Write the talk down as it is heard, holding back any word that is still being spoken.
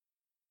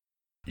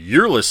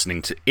You're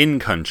listening to In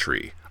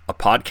Country, a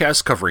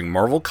podcast covering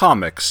Marvel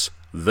Comics,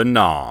 The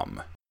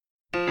Nom.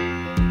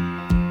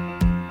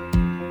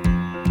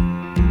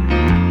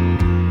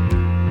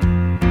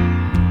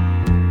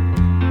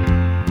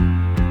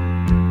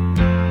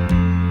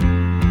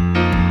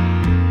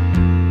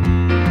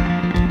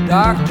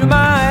 Doctor,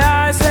 my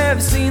eyes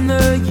have seen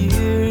the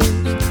years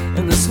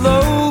and the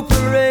slow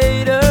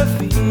parade of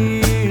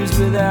fears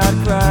without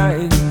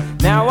crying.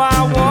 Now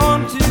I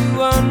want to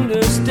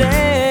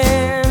understand.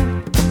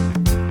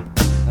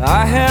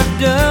 I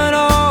have done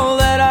all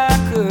that I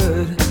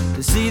could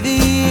to see the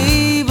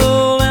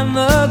evil and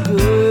the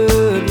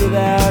good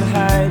without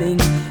hiding.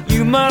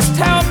 You must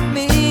help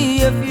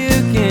me if you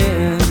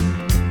can.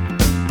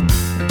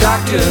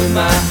 Doctor,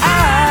 my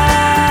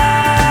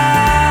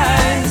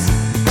eyes,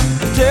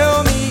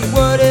 tell me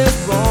what is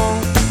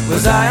wrong.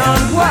 Was I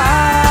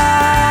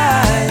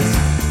unwise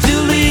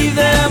to leave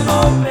them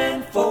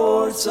open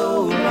for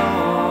so long?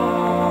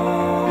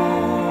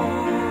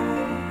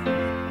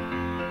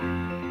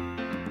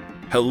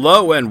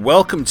 Hello and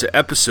welcome to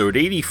episode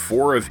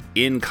 84 of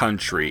In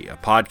Country, a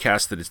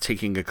podcast that is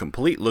taking a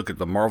complete look at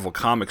the Marvel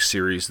Comics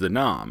series The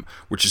Nom,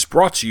 which is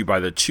brought to you by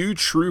the Two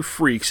True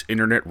Freaks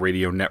Internet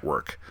Radio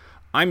Network.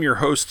 I'm your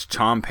host,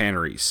 Tom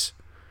Panarese.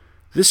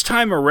 This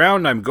time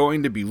around, I'm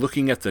going to be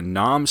looking at the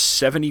Nom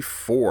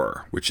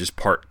 74, which is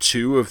part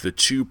 2 of the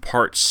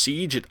two-part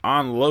Siege at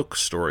Onlok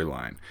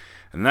storyline,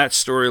 and that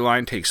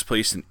storyline takes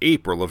place in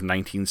April of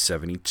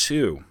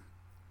 1972.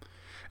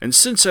 And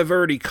since I've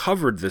already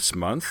covered this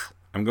month,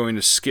 I'm going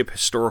to skip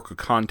historical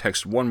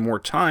context one more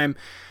time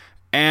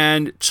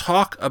and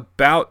talk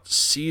about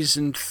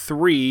Season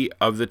 3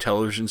 of the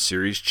television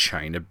series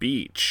China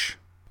Beach.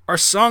 Our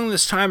song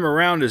this time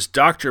around is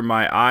Dr.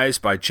 My Eyes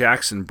by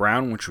Jackson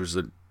Browne, which was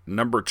the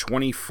number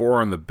 24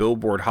 on the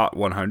Billboard Hot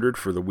 100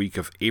 for the week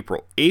of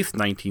April 8th,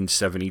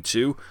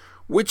 1972,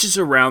 which is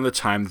around the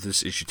time that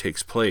this issue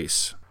takes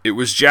place. It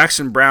was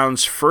Jackson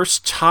Browne's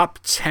first top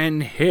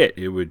 10 hit.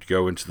 It would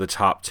go into the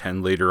top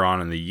 10 later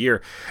on in the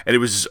year, and it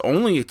was his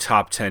only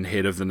top 10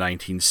 hit of the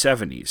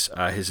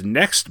 1970s. His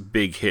next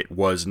big hit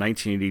was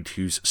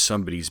 1982's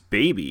Somebody's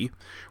Baby,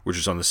 which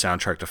was on the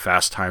soundtrack to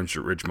Fast Times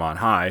at Ridgemont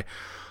High.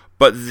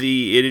 But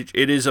it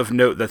is of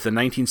note that the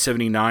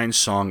 1979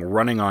 song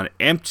Running on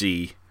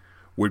Empty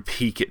would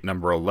peak at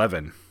number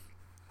 11.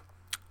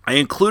 I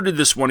included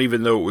this one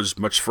even though it was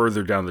much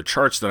further down the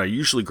charts than I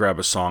usually grab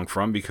a song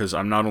from, because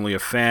I'm not only a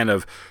fan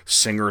of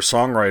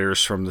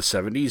singer-songwriters from the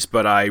 70s,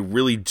 but I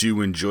really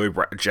do enjoy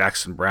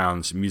Jackson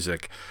Browne's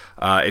music.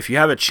 If you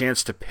have a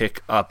chance to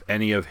pick up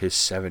any of his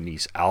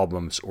 70s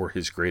albums or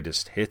his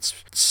greatest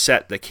hits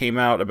set that came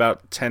out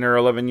about 10 or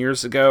 11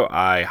 years ago,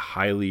 I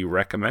highly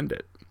recommend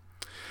it.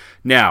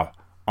 Now,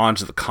 on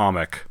to the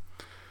comic.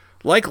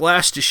 Like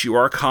last issue,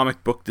 our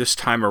comic book this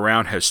time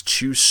around has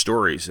two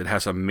stories. It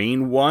has a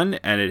main one,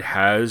 and it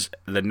has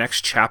the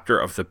next chapter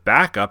of the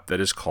backup that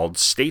is called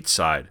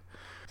Stateside.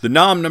 The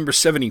Nom number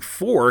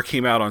 74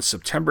 came out on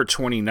September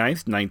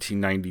 29th,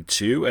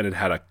 1992, and it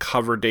had a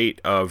cover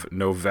date of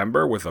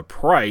November with a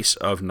price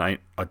of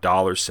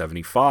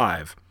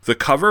 $1.75. The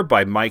cover,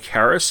 by Mike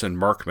Harris and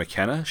Mark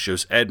McKenna,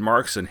 shows Ed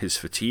Marks in his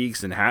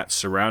fatigues and hat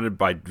surrounded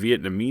by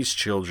Vietnamese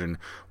children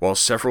while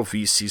several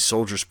VC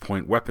soldiers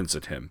point weapons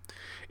at him.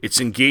 It's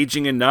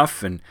engaging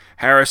enough, and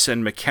Harris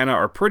and McKenna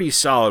are pretty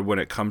solid when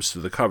it comes to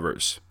the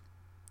covers.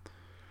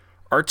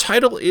 Our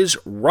title is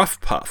Rough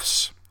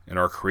Puffs, and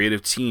our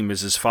creative team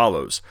is as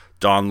follows: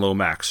 Don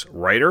Lomax,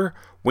 writer;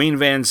 Wayne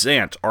Van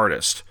Zant,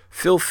 artist;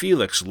 Phil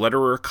Felix,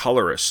 letterer,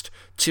 colorist;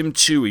 Tim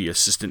Toohey,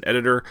 assistant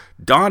editor;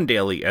 Don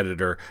Daly,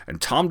 editor; and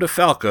Tom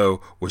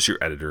DeFalco was your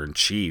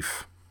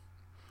editor-in-chief.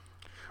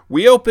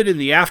 We open in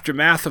the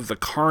aftermath of the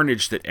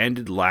carnage that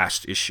ended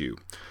last issue.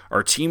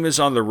 Our team is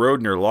on the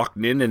road near Loch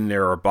Ninh, and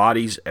there are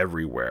bodies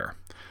everywhere.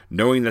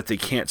 Knowing that they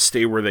can't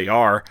stay where they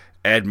are,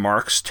 Ed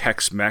Marks,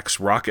 Tex-Mex,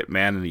 Rocket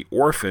Man, and the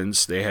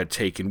orphans they had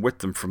taken with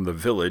them from the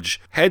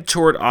village head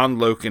toward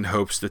Onlok in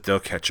hopes that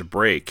they'll catch a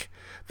break.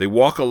 They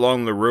walk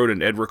along the road,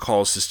 and Ed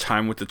recalls his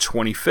time with the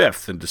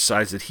 25th and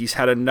decides that he's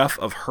had enough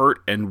of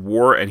hurt and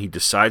war, and he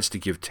decides to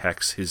give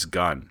Tex his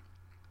gun.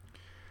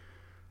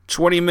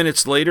 20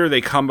 minutes later,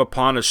 they come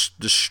upon a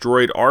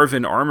destroyed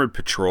ARVN armored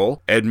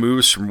patrol. Ed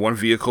moves from one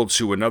vehicle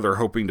to another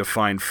hoping to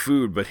find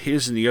food, but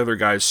his and the other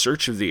guy's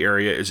search of the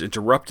area is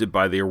interrupted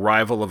by the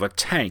arrival of a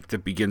tank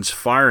that begins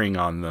firing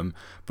on them,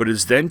 but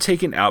is then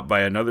taken out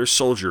by another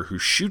soldier who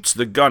shoots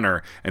the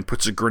gunner and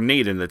puts a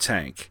grenade in the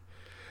tank.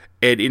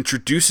 Ed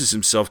introduces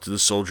himself to the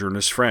soldier and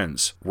his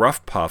friends,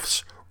 Rough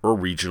Puffs, or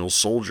regional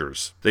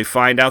soldiers. They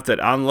find out that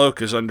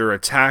Onlok is under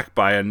attack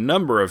by a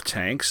number of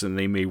tanks, and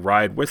they may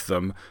ride with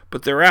them,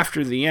 but they're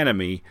after the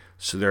enemy,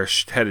 so they're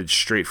headed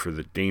straight for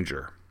the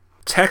danger.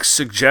 Tex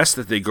suggests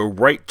that they go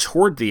right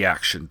toward the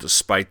action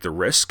despite the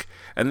risk,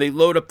 and they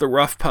load up the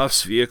Rough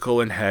Puffs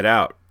vehicle and head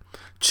out.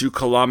 2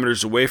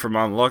 kilometers away from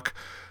Onlok,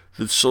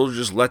 the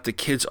soldiers let the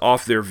kids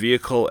off their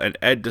vehicle, and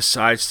Ed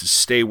decides to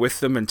stay with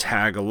them and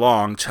tag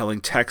along, telling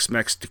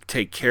Tex-Mex to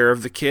take care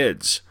of the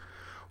kids.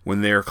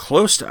 When they are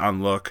close to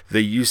Anluk, they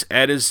use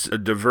Ed as a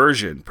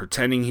diversion,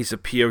 pretending he's a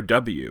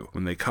POW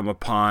when they come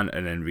upon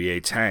an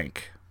NVA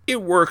tank.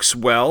 It works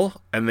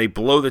well, and they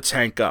blow the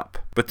tank up.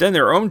 But then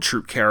their own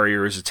troop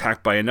carrier is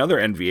attacked by another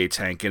NVA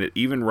tank, and it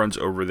even runs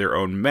over their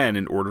own men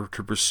in order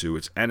to pursue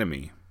its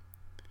enemy.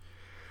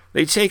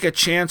 They take a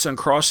chance on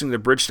crossing the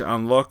bridge to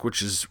Anluk,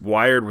 which is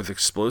wired with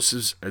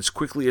explosives, as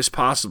quickly as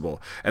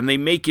possible, and they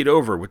make it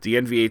over with the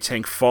NVA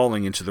tank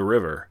falling into the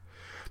river.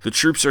 The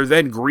troops are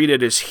then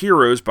greeted as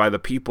heroes by the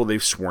people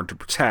they've sworn to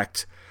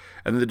protect,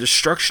 and the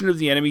destruction of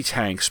the enemy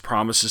tanks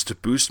promises to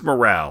boost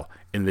morale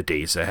in the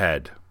days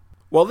ahead.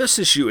 Well, this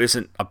issue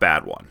isn't a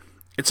bad one.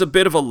 It's a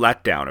bit of a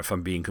letdown, if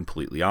I'm being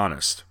completely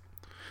honest.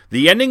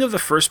 The ending of the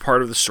first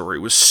part of the story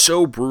was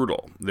so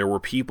brutal. There were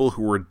people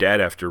who were dead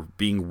after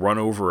being run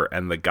over,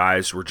 and the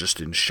guys were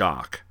just in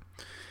shock.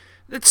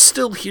 It's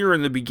still here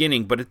in the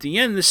beginning, but at the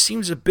end this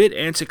seems a bit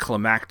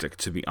anticlimactic,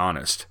 to be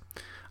honest.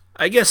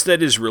 I guess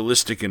that is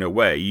realistic in a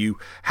way. You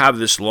have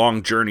this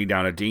long journey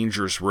down a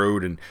dangerous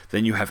road, and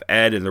then you have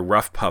Ed and the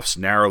Rough Puffs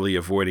narrowly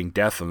avoiding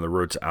death on the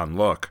road to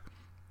Anluk.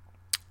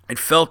 It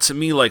felt to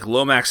me like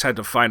Lomax had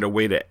to find a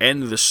way to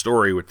end the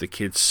story with the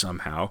kids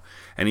somehow,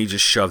 and he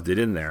just shoved it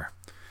in there.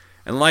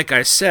 And like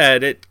I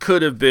said, it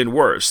could have been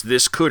worse.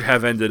 This could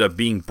have ended up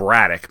being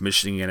Braddock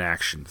Missing in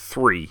Action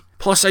 3.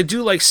 Plus, I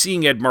do like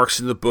seeing Ed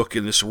Marks in the book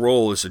in this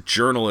role as a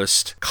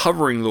journalist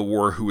covering the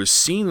war who has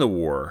seen the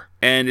war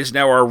and is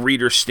now our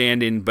reader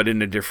stand-in, but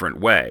in a different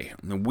way.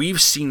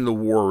 We've seen the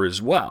war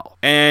as well.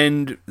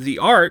 And the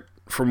art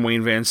from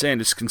Wayne Van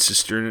Zandt is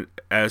consistent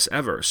as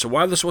ever. So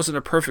while this wasn't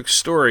a perfect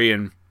story,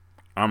 and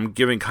I'm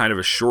giving kind of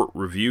a short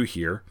review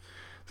here,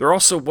 there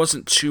also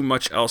wasn't too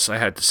much else I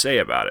had to say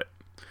about it.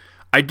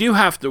 I do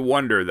have to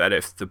wonder that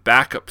if the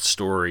backup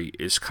story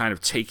is kind of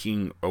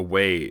taking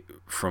away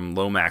from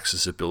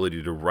Lomax's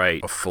ability to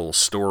write a full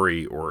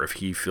story, or if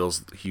he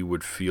feels he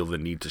would feel the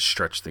need to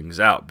stretch things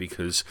out,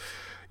 because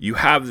you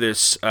have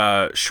this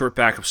short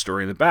backup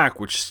story in the back,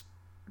 which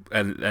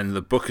and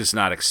the book is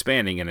not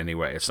expanding in any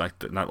way. It's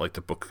not like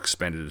the book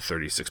expanded to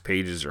 36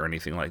 pages or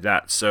anything like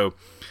that. So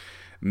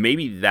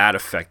maybe that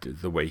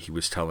affected the way he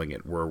was telling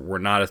it. We're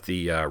not at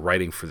the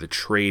writing for the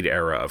trade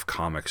era of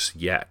comics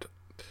yet.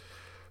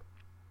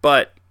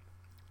 But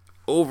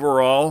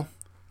overall,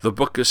 the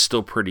book is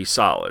still pretty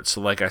solid. So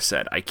like I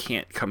said, I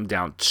can't come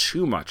down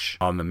too much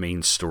on the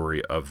main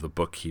story of the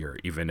book here,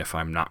 even if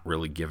I'm not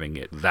really giving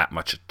it that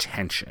much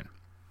attention.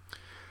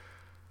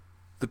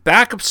 The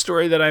backup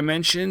story that I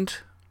mentioned,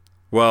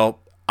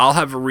 well, I'll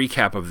have a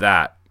recap of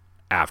that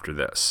after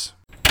this.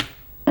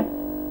 In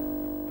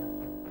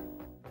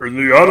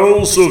the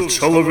annals of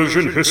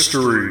television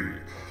history,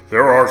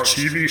 there are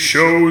TV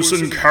shows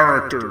and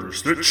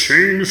characters that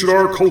changed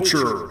our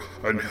culture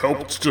and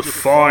helped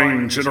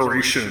define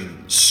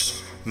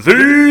generations.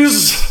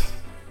 These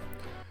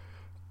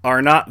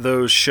are not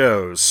those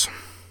shows.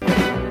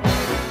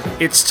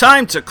 It's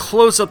time to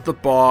close up the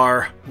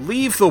bar,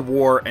 leave the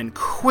war, and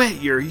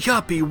quit your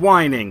yuppie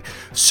whining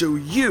so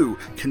you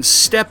can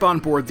step on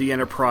board the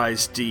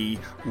Enterprise D,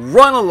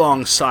 run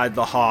alongside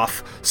the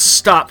Hoff,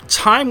 stop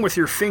time with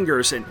your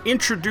fingers, and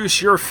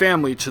introduce your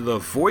family to the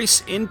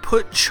Voice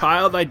Input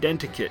Child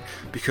Identikit,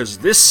 because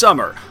this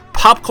summer,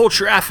 Pop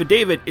Culture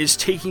Affidavit is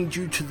taking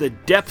you to the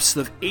depths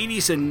of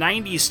 80s and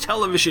 90s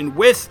television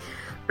with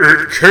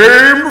It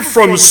Came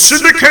From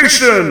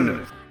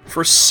Syndication!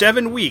 For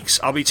 7 weeks,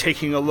 I'll be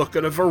taking a look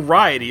at a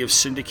variety of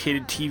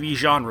syndicated TV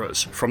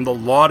genres, from the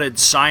lauded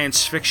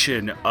science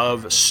fiction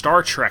of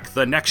Star Trek: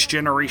 The Next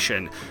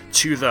Generation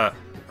to the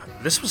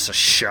 "this was a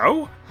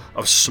show?"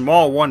 of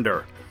Small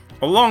Wonder.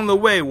 Along the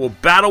way, we'll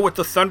battle with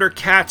the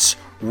Thundercats,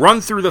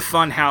 run through the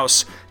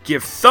Funhouse,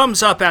 give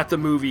thumbs up at the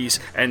movies,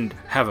 and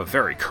have a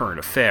very current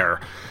affair.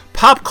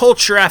 Pop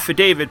Culture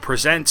Affidavit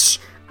presents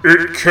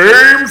It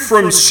Came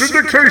From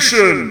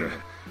Syndication!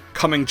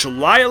 Coming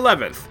July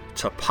 11th,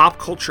 to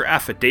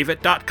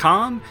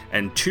popcultureaffidavit.com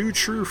and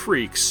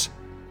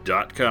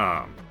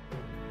twotruefreaks.com.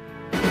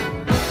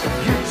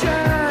 You're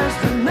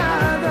just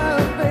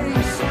another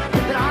face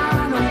that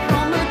I know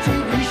from a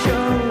TV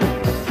show.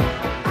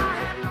 I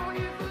have known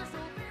you for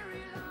so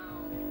very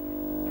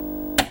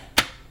long.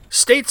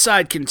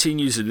 Stateside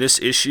continues in this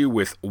issue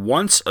with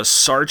Once a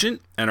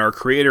Sergeant, and our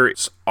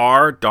creators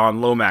are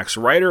Don Lomax,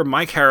 writer,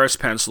 Mike Harris,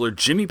 penciler,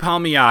 Jimmy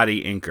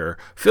Palmiotti, inker,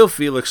 Phil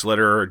Felix,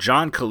 letterer,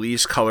 John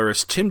Calise,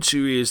 colorist, Tim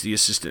Toohey is the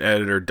assistant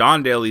editor,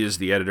 Don Daly is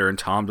the editor, and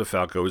Tom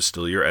DeFalco is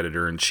still your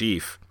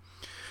editor-in-chief.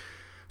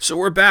 So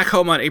we're back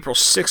home on April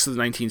 6th of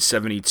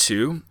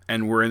 1972,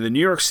 and we're in the New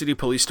York City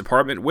Police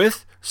Department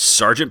with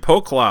Sergeant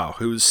Poklau,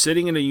 who's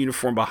sitting in a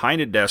uniform behind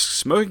a desk,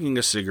 smoking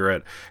a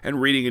cigarette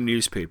and reading a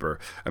newspaper,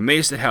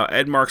 amazed at how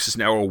Ed Marks is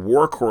now a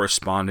war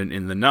correspondent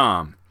in the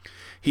NOM.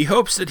 He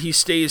hopes that he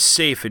stays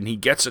safe, and he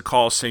gets a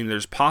call saying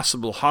there's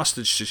possible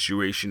hostage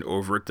situation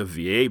over at the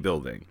VA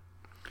building.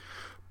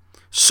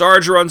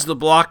 Sarge runs the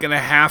block and a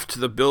half to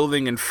the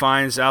building and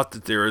finds out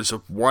that there is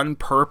one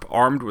perp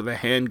armed with a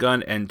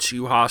handgun and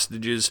 2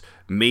 hostages,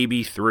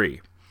 maybe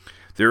 3.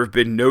 There have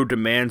been no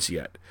demands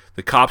yet.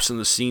 The cops on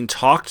the scene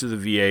talk to the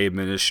VA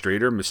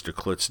administrator, Mr.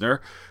 Klitzner,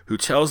 who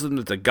tells them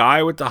that the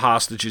guy with the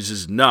hostages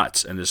is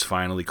nuts and is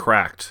finally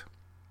cracked.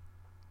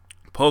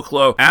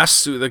 Poklo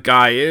asks who the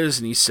guy is,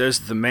 and he says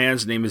that the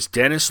man's name is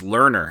Dennis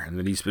Lerner and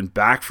that he's been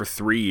back for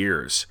 3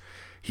 years.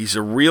 He's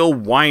a real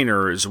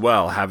whiner as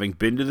well, having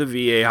been to the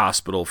VA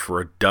hospital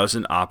for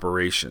 12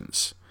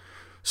 operations.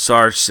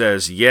 Sarge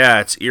says,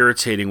 yeah, it's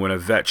irritating when a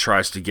vet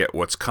tries to get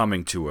what's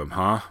coming to him,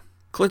 huh?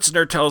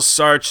 Klitzner tells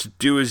Sarge to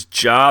do his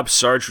job.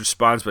 Sarge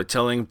responds by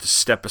telling him to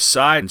step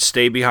aside and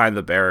stay behind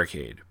the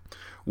barricade.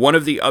 One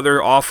of the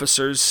other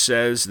officers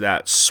says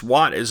that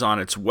SWAT is on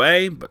its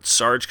way, but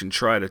Sarge can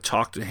try to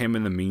talk to him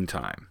in the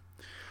meantime.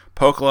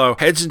 Poklo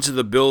heads into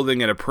the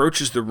building and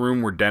approaches the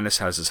room where Dennis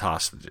has his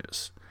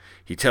hostages.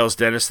 He tells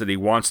Dennis that he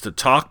wants to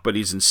talk, but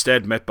he's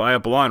instead met by a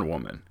blonde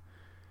woman.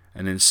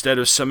 And instead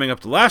of summing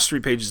up the last 3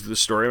 pages of the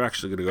story, I'm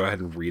actually going to go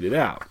ahead and read it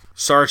out.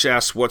 Sarge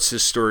asks what's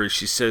his story.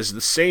 She says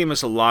the same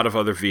as a lot of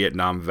other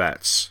Vietnam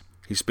vets.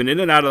 He's been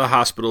in and out of the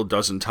hospital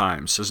 12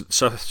 times,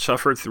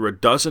 suffered through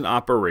 12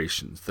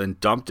 operations, then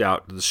dumped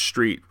out to the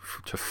street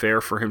to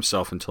fare for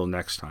himself until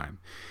next time.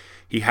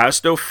 He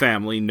has no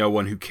family, no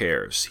one who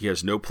cares. He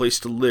has no place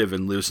to live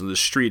and lives on the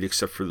street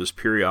except for those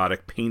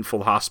periodic,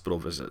 painful hospital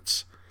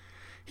visits.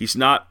 He's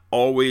not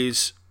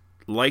always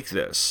like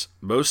this.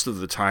 Most of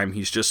the time,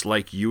 he's just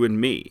like you and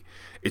me.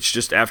 It's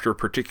just after a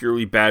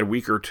particularly bad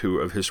week or 2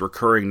 of his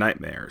recurring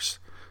nightmares.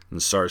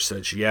 And Sarge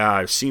says, yeah,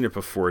 I've seen it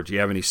before. Do you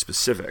have any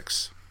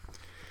specifics?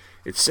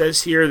 It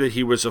says here that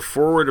he was a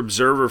forward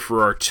observer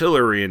for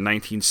artillery in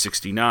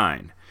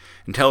 1969.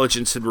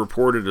 Intelligence had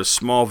reported a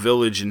small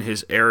village in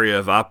his area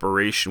of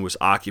operation was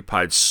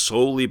occupied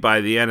solely by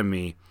the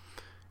enemy.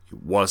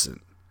 It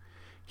wasn't.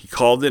 He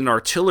called in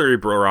artillery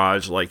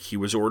barrage like he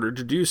was ordered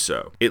to do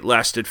so. It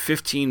lasted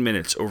 15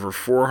 minutes, over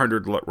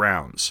 400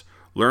 rounds.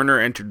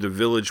 Lerner entered the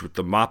village with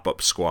the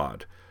mop-up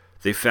squad.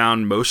 They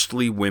found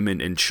mostly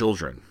women and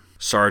children.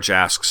 Sarge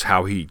asks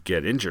how he'd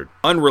get injured.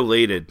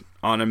 Unrelated,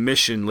 on a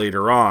mission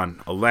later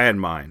on, a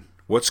landmine.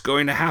 What's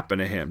going to happen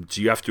to him?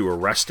 Do you have to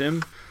arrest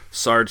him?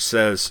 Sarge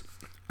says,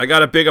 I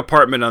got a big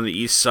apartment on the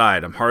east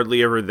side. I'm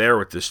hardly ever there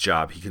with this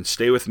job. He can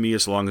stay with me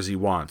as long as he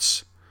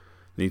wants.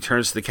 Then he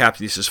turns to the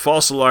captain. He says,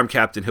 false alarm,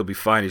 Captain. He'll be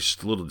fine. He's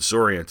just a little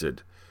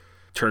disoriented.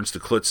 Turns to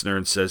Klitzner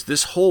and says,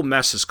 this whole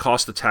mess has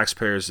cost the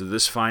taxpayers of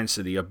this fine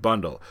city a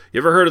bundle. You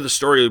ever heard of the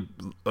story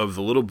of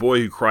the little boy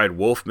who cried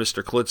wolf,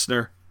 Mr.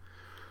 Klitzner?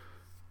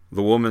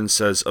 The woman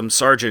says,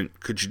 Sergeant,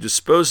 could you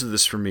dispose of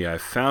this for me? I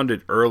found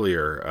it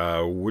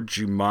earlier. Would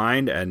you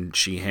mind? And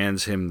she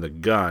hands him the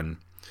gun.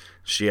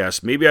 She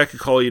asks, maybe I could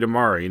call you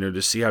tomorrow,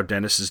 to see how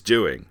Dennis is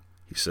doing.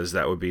 He says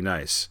that would be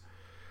nice.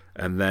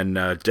 And then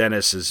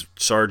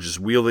Sarge is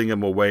wheeling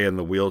him away in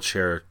the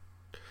wheelchair.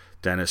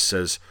 Dennis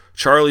says,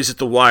 Charlie's at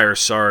the wire,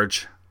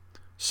 Sarge.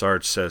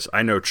 Sarge says,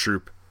 I know,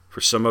 Troop.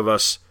 For some of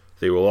us,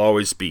 they will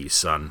always be,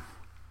 son.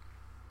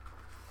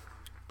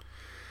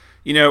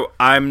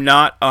 I'm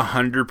not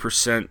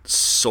 100%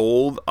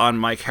 sold on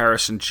Mike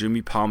Harris and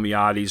Jimmy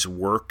Palmiotti's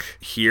work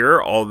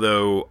here,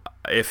 although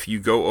if you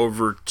go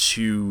over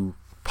to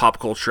Pop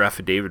Culture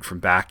Affidavit from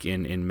back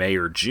in May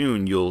or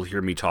June, you'll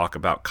hear me talk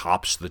about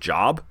Cops the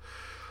Job.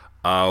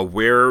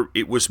 Where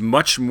it was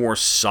much more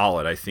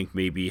solid. I think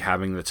maybe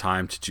having the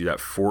time to do that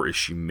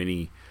 4-issue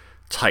mini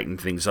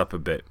tightened things up a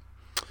bit.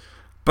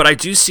 But I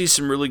do see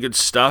some really good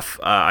stuff.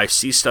 I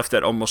see stuff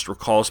that almost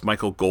recalls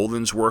Michael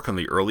Golden's work on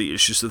the early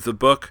issues of the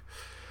book.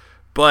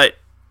 But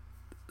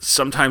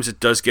sometimes it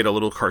does get a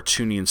little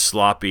cartoony and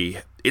sloppy.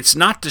 It's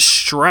not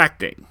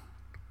distracting.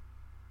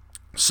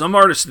 Some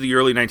artists of the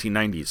early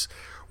 1990s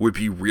would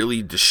be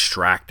really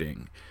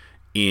distracting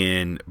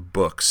in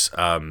books.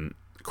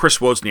 Chris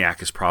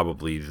Wozniak is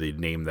probably the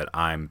name that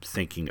I'm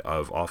thinking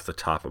of off the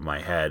top of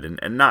my head.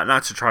 And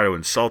not to try to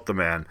insult the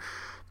man,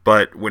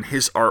 but when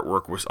his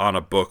artwork was on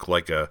a book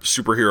like a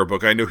superhero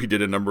book, I know he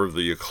did a number of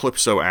the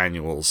Eclipso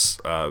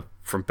annuals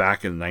from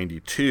back in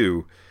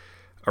 92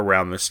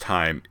 around this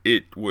time.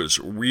 It was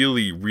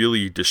really,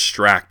 really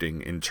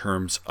distracting in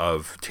terms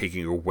of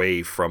taking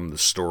away from the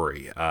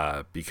story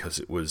because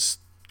it was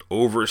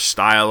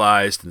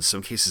over-stylized. In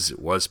some cases, it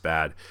was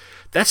bad.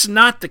 That's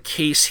not the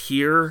case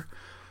here.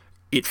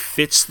 It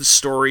fits the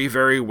story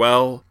very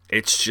well.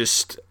 It's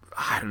just,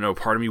 I don't know,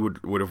 part of me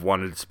would have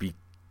wanted it to be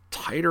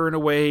tighter in a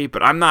way,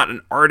 but I'm not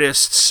an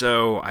artist,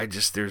 so I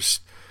just,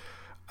 there's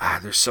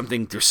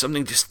something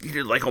just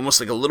needed like almost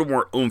like a little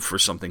more oomph or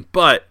something.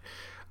 But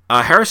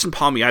Harris and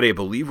Palmiotti, I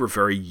believe, were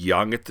very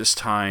young at this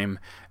time,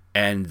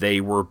 and they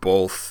were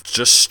both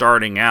just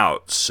starting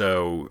out,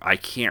 so I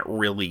can't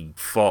really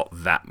fault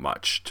that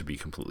much, to be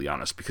completely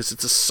honest, because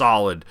it's a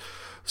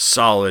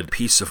solid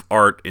piece of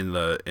art in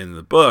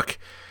the book.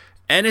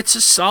 And it's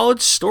a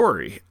solid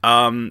story.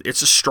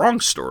 It's a strong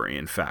story,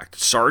 in fact.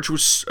 Sarge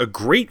was a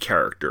great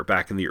character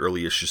back in the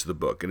early issues of the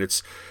book,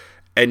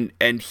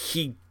 and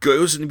he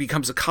goes and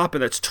becomes a cop,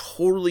 and that's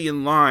totally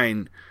in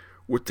line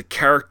with the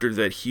character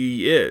that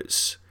he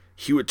is.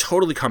 He would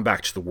totally come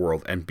back to the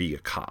world and be a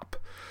cop.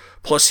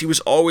 Plus, he was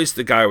always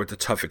the guy with the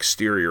tough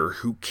exterior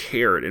who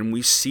cared, and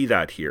we see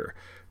that here.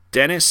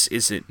 Dennis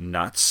isn't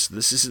nuts.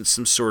 This isn't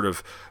some sort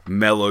of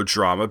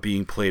melodrama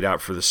being played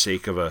out for the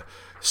sake of a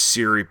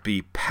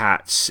syrupy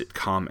pat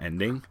sitcom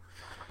ending.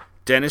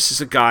 Dennis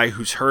is a guy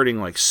who's hurting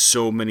like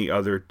so many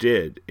other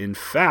did. In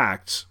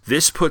fact,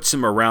 this puts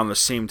him around the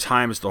same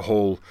time as the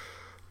whole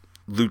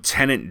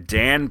Lieutenant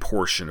Dan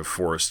portion of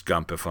Forrest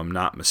Gump, if I'm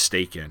not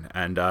mistaken.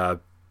 And,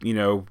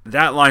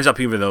 that lines up,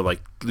 even though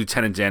like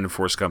Lieutenant Dan and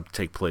Forrest Gump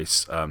take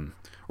place,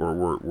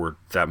 or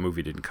that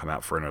movie didn't come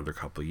out for another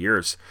couple of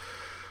years.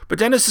 But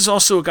Dennis is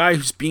also a guy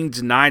who's being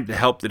denied the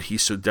help that he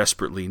so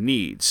desperately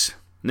needs.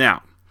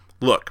 Now,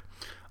 look,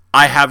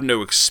 I have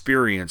no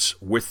experience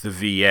with the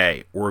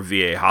VA or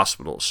VA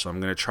hospitals, so I'm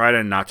going to try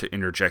not to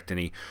interject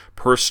any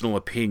personal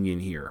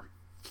opinion here.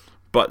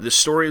 But the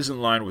story is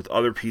in line with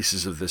other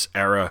pieces of this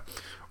era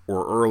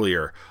or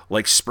earlier,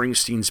 like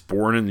Springsteen's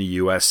Born in the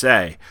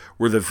USA,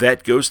 where the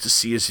vet goes to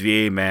see his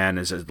VA man,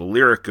 as the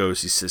lyric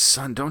goes, he says,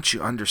 "Son, don't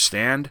you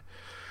understand?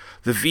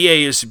 The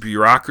VA is a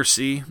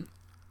bureaucracy.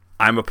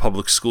 I'm a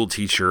public school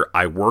teacher.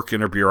 I work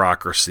in a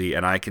bureaucracy,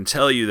 and I can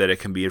tell you that it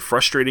can be a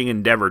frustrating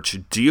endeavor to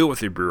deal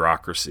with a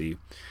bureaucracy.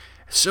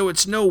 So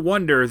it's no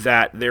wonder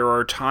that there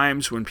are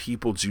times when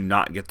people do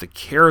not get the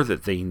care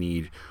that they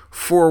need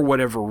for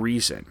whatever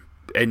reason.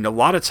 And a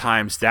lot of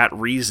times that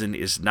reason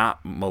is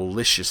not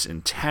malicious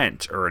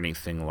intent or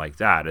anything like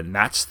that. And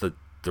that's the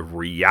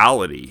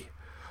reality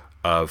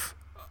of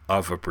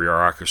a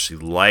bureaucracy,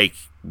 like,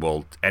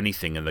 well,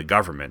 anything in the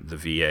government, the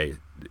VA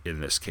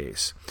in this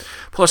case.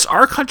 Plus,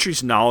 our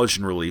country's knowledge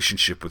and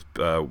relationship with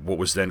what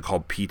was then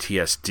called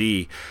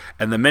PTSD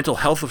and the mental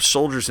health of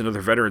soldiers and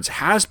other veterans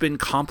has been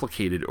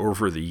complicated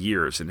over the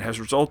years and has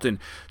resulted in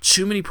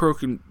too many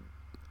broken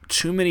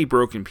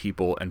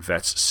people and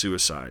vets'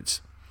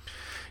 suicides.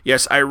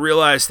 Yes, I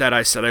realize that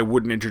I said I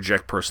wouldn't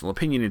interject personal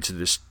opinion into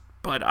this,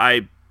 but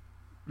I'm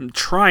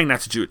trying not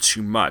to do it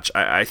too much.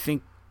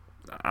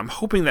 I'm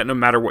hoping that no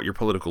matter what your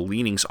political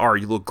leanings are,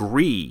 you'll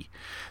agree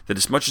that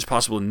as much as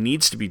possible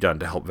needs to be done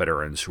to help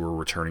veterans who are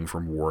returning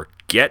from war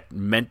get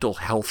mental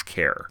health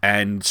care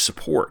and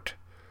support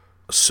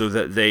so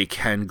that they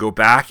can go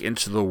back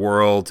into the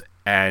world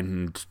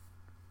and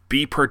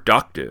be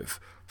productive,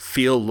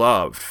 feel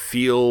loved,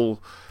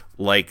 feel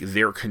like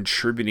they're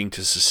contributing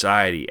to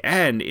society,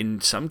 and in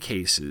some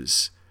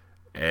cases,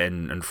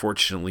 and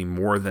unfortunately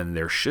more than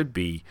there should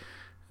be,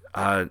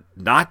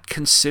 not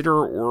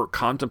consider or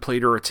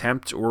contemplate or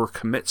attempt or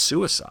commit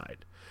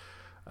suicide.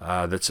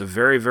 That's a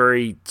very,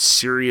 very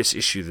serious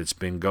issue that's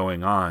been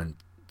going on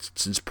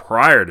since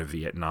prior to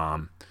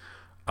Vietnam,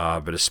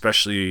 but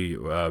especially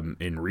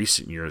in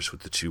recent years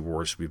with the two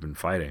wars we've been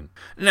fighting.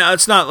 Now,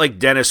 it's not like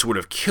Dennis would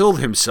have killed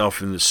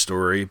himself in this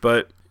story,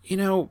 but,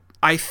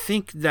 I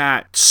think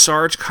that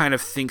Sarge kind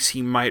of thinks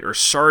he might, or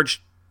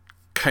Sarge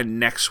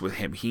connects with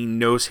him. He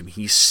knows him.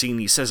 He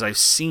says, I've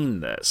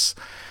seen this.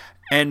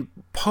 And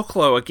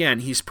Poklo,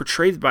 again, he's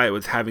portrayed by it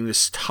with having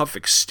this tough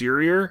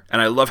exterior,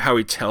 and I love how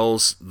he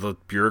tells the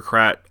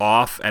bureaucrat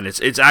off, and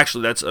it's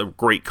actually, that's a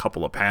great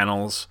couple of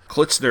panels.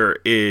 Klitzner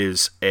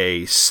is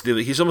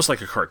he's almost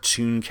like a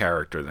cartoon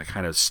character, that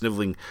kind of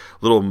sniveling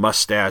little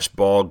mustache,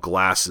 bald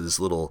glasses,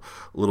 little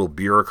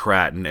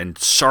bureaucrat, and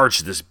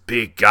Sarge is this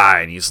big guy,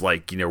 and he's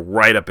like,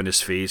 right up in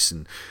his face,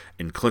 and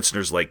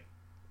Klitzner's like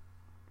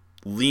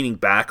leaning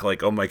back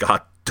like, oh my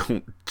God,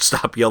 don't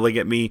stop yelling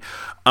at me.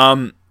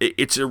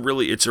 It's a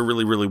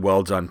really, really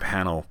well done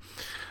panel.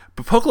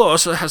 But Poklo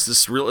also has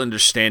this real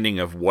understanding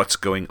of what's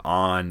going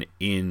on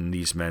in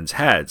these men's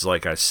heads,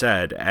 like I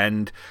said.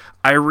 And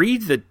I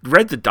read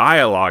the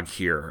dialogue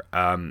here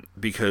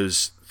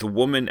because the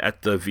woman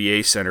at the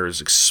VA center is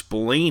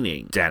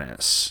explaining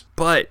Dennis,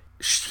 but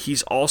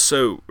he's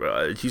also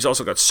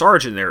got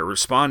Sarge in there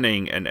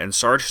responding, and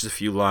Sarge has a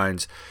few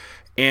lines,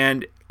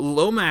 and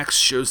Lomax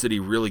shows that he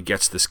really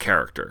gets this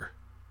character,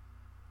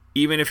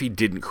 even if he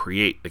didn't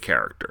create the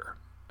character.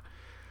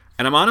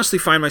 And I'm honestly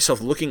find myself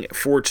looking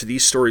forward to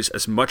these stories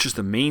as much as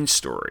the main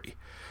story.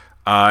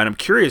 And I'm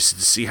curious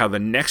to see how the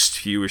next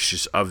few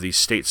issues of these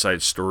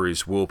stateside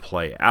stories will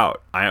play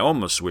out. I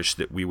almost wish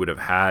that we would have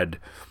had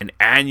an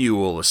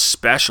annual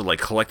special, like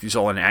collect these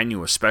all in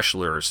annual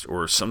special,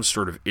 or some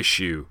sort of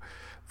issue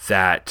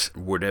that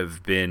would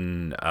have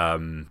been, I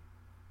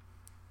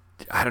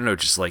don't know,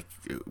 just like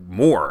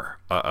more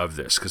of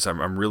this, because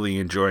I'm really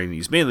enjoying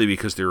these, mainly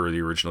because they were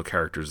the original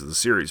characters of the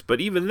series.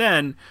 But even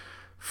then,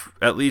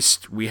 at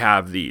least we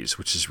have these,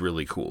 which is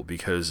really cool,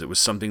 because it was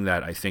something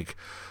that I think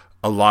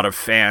a lot of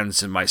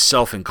fans, and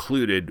myself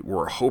included,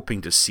 were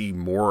hoping to see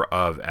more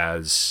of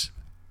as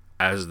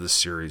the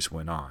series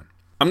went on.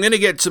 I'm going to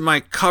get to my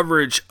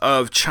coverage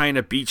of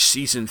China Beach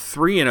Season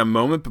 3 in a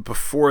moment, but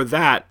before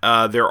that,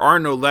 there are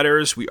no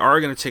letters. We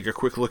are going to take a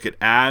quick look at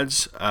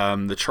ads.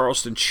 The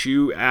Charleston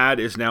Chew ad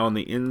is now on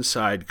the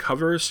inside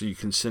cover, so you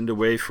can send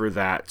away for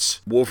that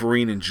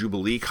Wolverine and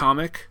Jubilee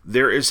comic.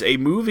 There is a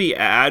movie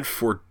ad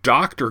for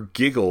Dr.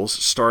 Giggles,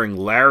 starring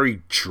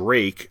Larry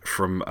Drake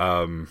from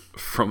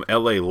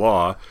L.A.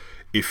 Law.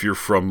 If you're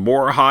from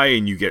Moore High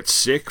and you get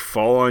sick,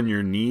 fall on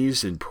your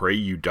knees and pray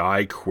you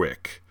die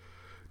quick.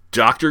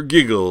 Dr.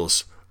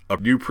 Giggles, a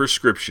new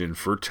prescription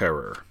for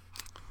terror.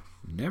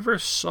 Never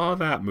saw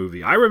that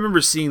movie. I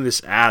remember seeing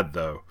this ad,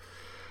 though.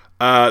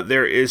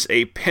 There is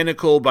a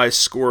Pinnacle by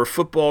Score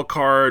football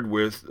card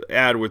with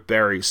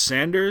Barry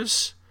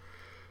Sanders,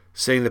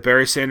 saying that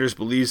Barry Sanders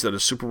believes that a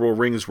Super Bowl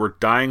ring is worth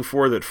dying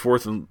for, that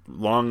 4th and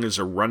long is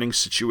a running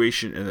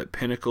situation, and that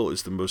Pinnacle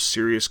is the most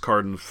serious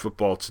card in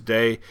football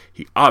today.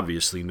 He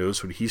obviously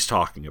knows what he's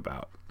talking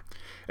about.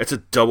 It's a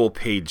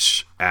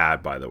double-page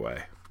ad, by the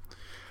way.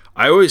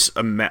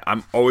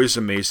 I'm always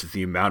amazed at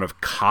the amount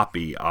of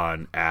copy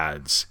on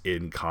ads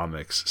in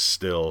comics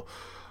still.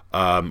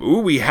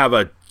 We have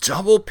a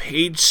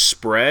double-page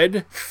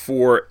spread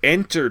for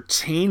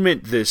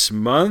entertainment this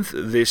month.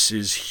 This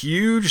is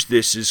huge.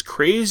 This is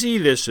crazy.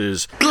 This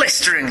is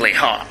blisteringly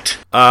hot.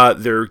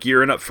 They're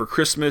gearing up for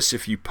Christmas.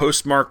 If you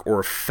postmark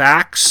or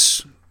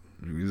fax,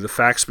 the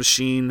fax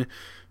machine,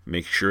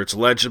 make sure it's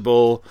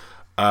legible.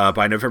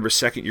 By November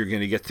 2nd, you're going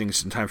to get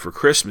things in time for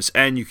Christmas,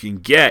 and you can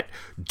get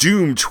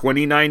Doom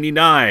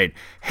 2099.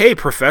 Hey,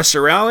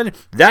 Professor Allen,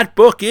 that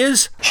book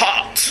is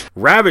hot.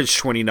 Ravage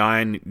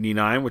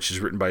 2099, which is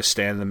written by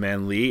Stan the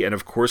Man Lee, and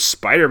of course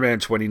Spider-Man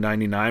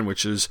 2099,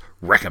 which is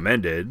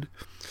recommended.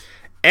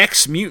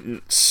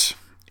 X-Mutants.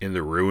 In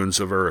the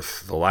Ruins of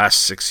Earth, the last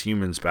 6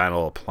 humans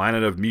battle a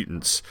planet of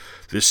mutants.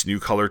 This new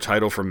color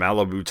title from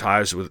Malibu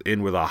ties with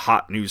a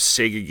hot new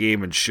Sega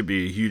game and should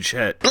be a huge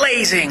hit.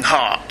 Blazing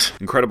hot!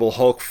 Incredible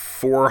Hulk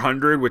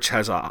 400, which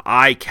has a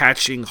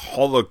eye-catching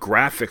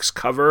holographics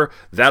cover.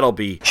 That'll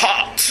be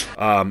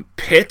hot!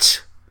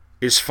 Pit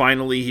is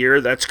finally here.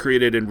 That's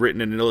created and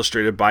written and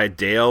illustrated by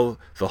Dale,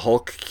 the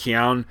Hulk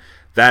Keown.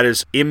 That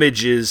is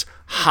Image's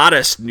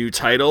hottest new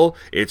title.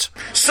 It's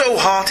so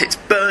hot it's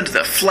burned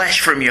the flesh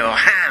from your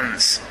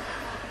hands.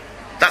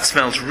 That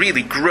smells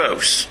really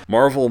gross.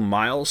 Marvel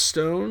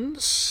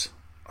Milestones.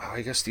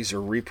 I guess these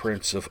are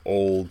reprints of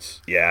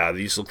old. Yeah,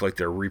 these look like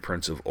they're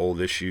reprints of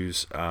old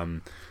issues.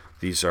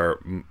 These are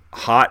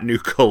hot new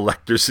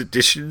collector's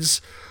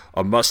editions.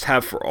 A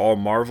must-have for all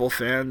Marvel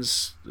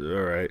fans. All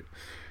right.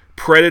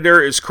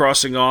 Predator is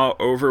crossing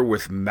over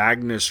with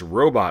Magnus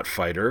Robot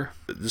Fighter.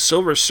 The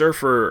Silver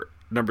Surfer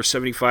number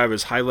 75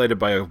 is highlighted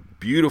by a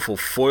beautiful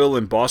foil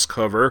embossed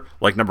cover,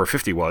 like number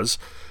 50 was,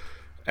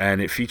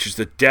 and it features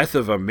the death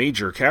of a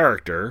major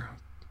character.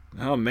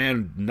 Oh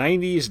man,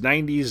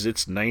 90s,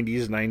 it's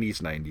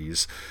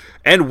 90s.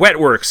 And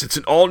Wetworks, it's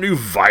an all-new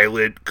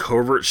Violet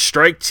Covert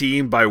Strike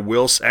team by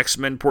Whilce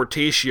X-Men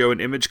Portatio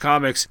and Image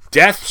Comics.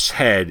 Death's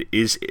Head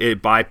is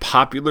by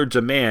popular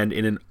demand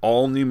in an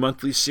all-new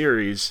monthly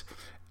series,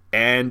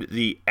 and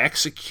the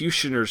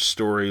Executioner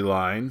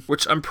storyline,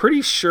 which I'm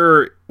pretty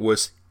sure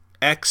was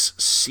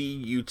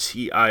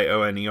Xcutioner,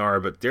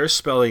 but they're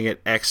spelling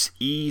it Xect.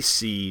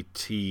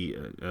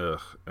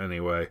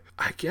 Anyway,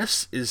 I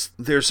guess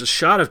there's a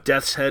shot of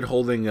Death's Head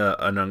holding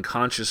an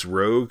unconscious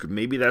rogue.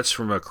 Maybe that's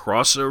from a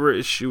crossover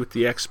issue with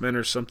the X-Men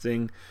or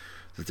something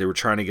that they were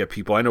trying to get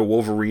people. I know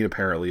Wolverine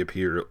apparently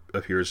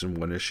appears in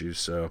one issue,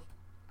 so.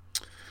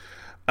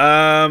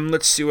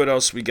 Let's see what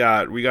else we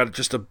got. We got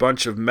just a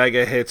bunch of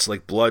mega hits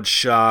like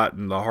Bloodshot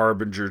and the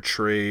Harbinger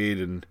trade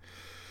and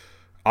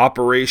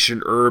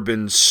Operation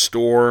Urban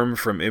Storm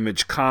from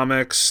Image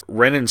Comics,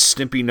 Ren and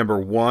Stimpy number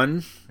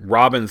 1,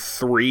 Robin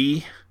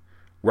 3,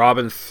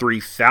 Robin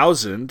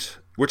 3000,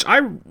 which I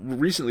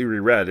recently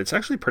reread. It's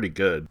actually pretty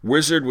good.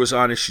 Wizard was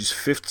on issues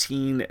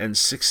 15 and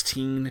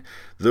 16.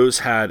 Those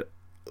had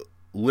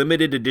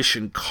limited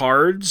edition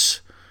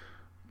cards.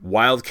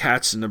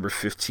 Wildcats in number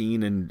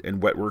 15 and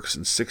Wetworks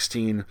in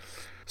 16.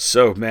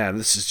 So, man,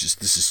 this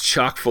is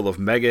chock full of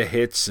mega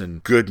hits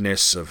and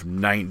goodness of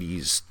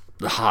 90s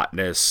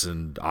hotness,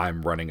 and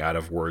I'm running out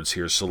of words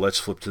here, so let's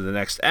flip to the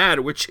next ad,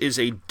 which is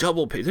a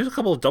double page. There's a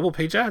couple of double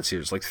page ads here.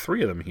 There's like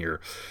 3 of them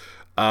here.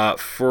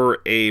 For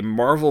a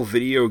Marvel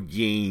video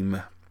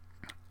game,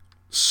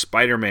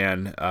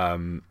 Spider-Man,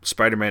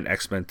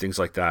 X-Men, things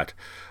like that,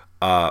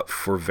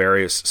 for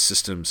various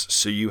systems.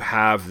 So you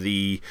have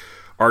the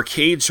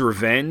Arcade's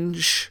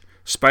Revenge,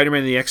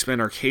 Spider-Man the X-Men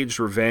Arcade's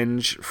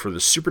Revenge for the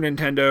Super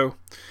Nintendo.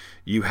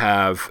 You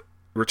have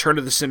Return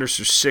of the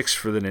Sinister Six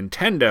for the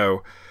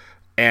Nintendo,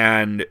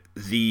 and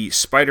the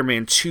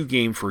Spider-Man 2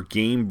 game for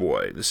Game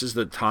Boy. This is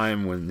the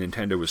time when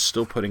Nintendo was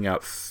still putting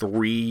out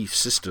 3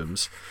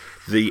 systems.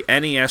 The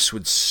NES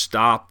would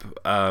stop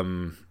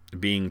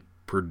being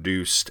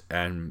produced,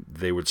 and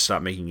they would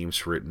stop making games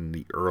for it in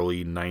the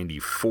early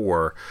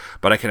 94.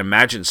 But I can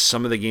imagine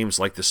some of the games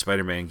like the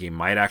Spider-Man game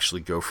might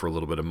actually go for a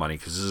little bit of money,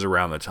 because this is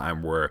around the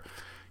time where,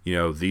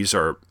 these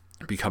are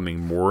becoming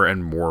more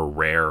and more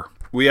rare.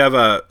 We have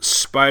a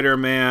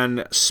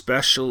Spider-Man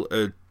Special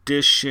Edition,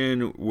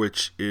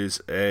 which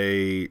is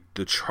the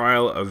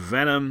Trial of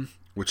Venom,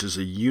 which is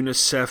a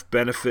UNICEF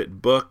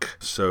benefit book.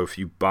 So if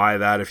you buy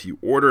that, if you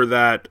order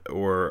that,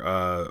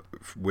 or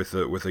with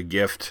a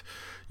gift,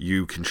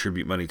 you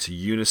contribute money to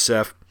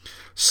UNICEF.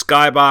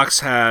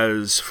 Skybox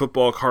has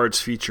football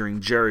cards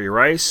featuring Jerry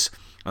Rice.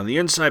 On the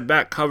inside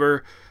back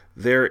cover,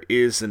 there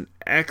is an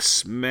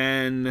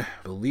X-Men,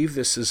 I believe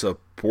this is a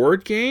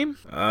board game.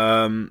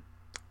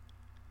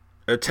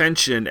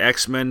 Attention,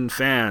 X-Men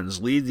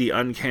fans. Lead the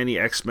uncanny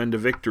X-Men to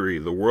victory.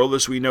 The world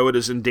as we know it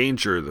is in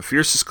danger. The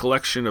fiercest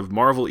collection of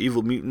Marvel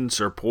evil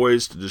mutants are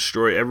poised to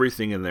destroy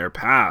everything in their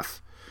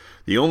path.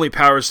 The only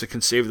powers that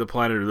can save the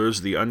planet are those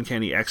of the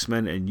uncanny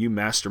X-Men, and you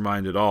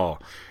mastermind it all.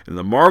 In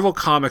the Marvel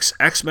Comics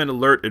X-Men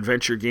Alert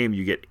adventure game,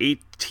 you get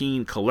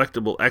 18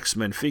 collectible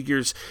X-Men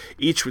figures,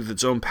 each with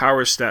its own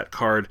power stat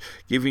card,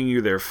 giving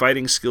you their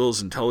fighting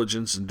skills,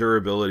 intelligence, and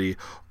durability,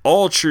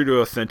 all true to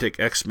authentic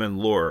X-Men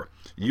lore.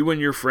 You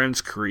and your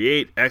friends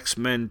create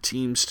X-Men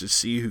teams to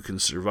see who can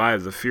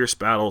survive the fierce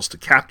battles to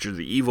capture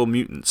the evil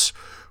mutants.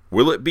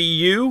 Will it be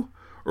you?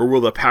 Or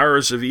will the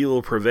powers of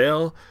evil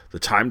prevail? The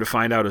time to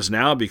find out is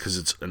now, because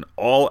it's an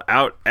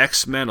all-out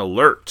X-Men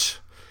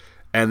Alert.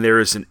 And there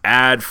is an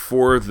ad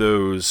for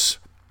those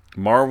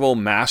Marvel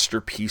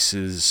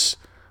masterpieces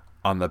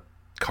on the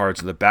cards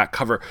in the back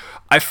cover.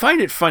 I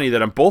find it funny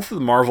that on both of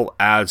the Marvel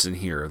ads in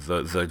here,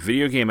 the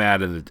video game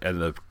ad and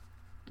the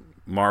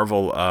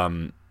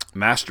Marvel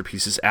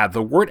masterpieces ad,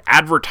 the word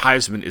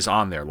advertisement is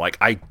on there. Like,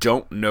 I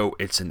don't know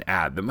it's an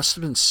ad. There must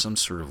have been some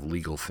sort of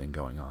legal thing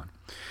going on.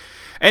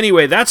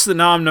 Anyway, that's the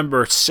nom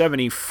number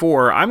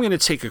 74. I'm going to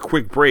take a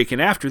quick break, and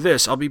after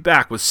this, I'll be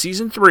back with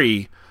Season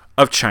 3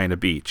 of China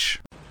Beach.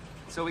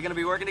 So we going to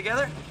be working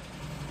together?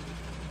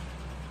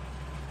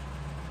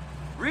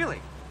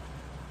 Really?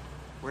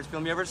 Worst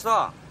film you ever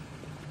saw?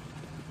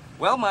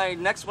 Well, my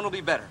next one will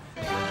be better.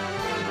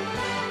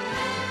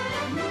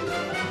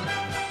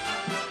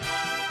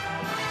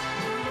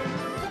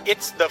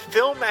 It's the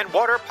Film and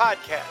Water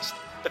Podcast.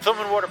 The Film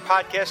and Water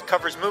Podcast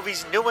covers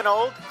movies new and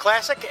old,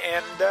 classic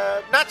and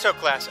not so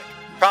classic.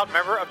 Proud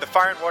member of the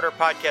Fire and Water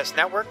Podcast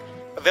Network,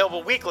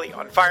 available weekly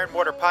on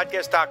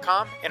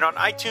fireandwaterpodcast.com and on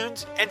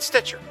iTunes and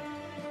Stitcher.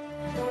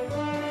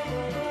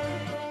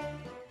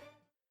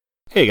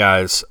 Hey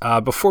guys,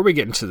 before we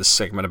get into the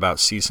segment about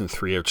Season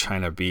 3 of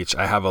China Beach,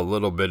 I have a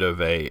little bit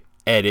of a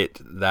edit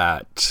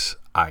that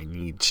I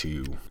need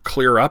to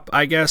clear up,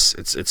 I guess.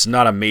 It's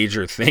not a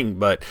major thing,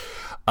 but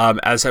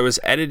as I was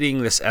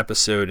editing this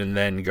episode and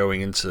then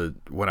going into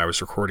when I was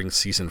recording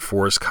Season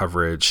 4's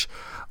coverage,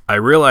 I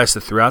realized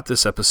that throughout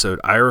this episode,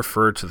 I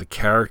referred to the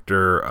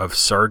character of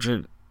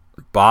Sergeant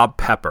Bob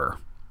Pepper,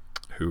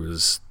 who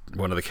is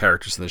one of the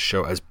characters in the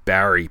show, as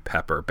Barry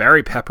Pepper.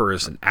 Barry Pepper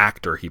is an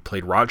actor. He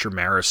played Roger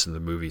Maris in the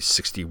movie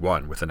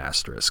 61 with an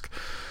asterisk.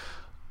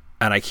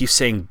 And I keep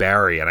saying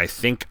Barry, and I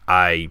think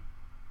I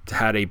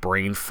had a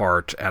brain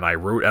fart, and I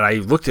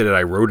looked at it,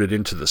 I wrote it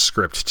into the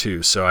script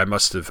too, so I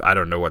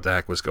don't know what the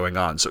heck was going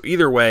on. So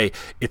either way,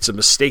 it's a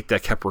mistake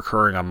that kept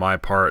recurring on my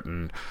part,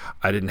 and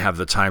I didn't have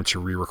the time to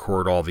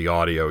re-record all the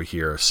audio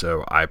here,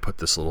 so I put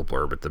this little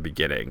blurb at the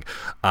beginning.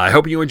 I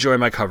hope you enjoy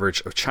my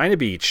coverage of China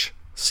Beach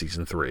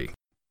Season 3.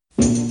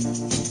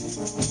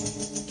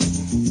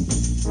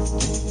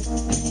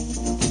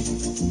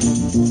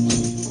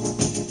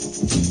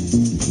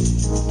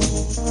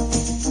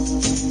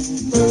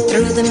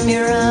 Through the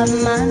mirror of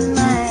my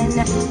mind,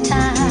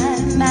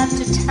 time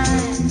after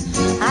time,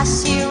 I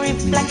see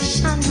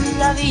reflections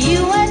of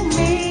you and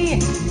me.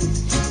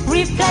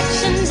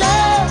 Reflections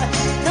of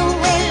the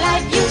way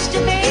life used to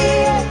be.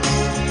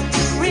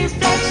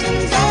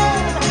 Reflections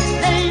of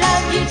the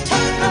love you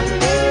took from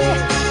me.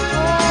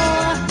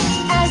 Oh,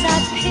 as I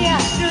peer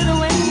through the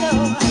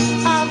window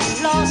of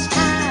lost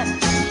time,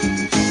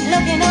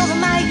 looking over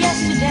my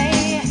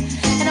yesterday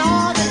and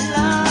all the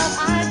love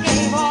I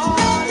gave all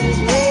is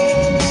me.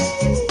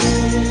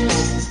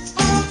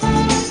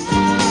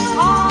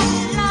 All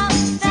the love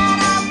that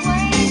I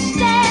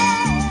wasted,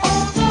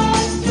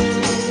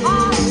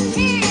 all the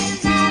tears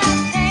that I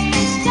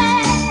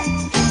tasted,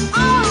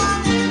 all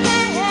is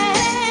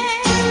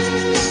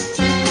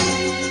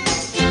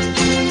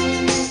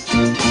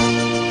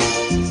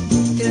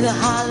through the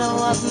hollow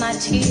of my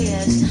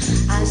tears,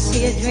 I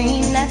see a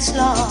dream that's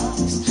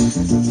lost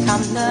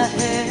from the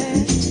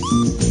hurt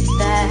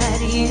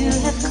that you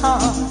have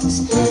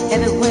caused.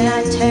 Everywhere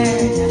I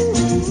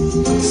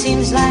turn,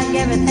 seems like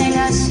everything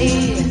I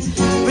see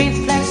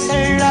reflects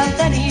the love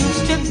that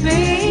used to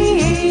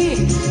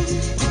be.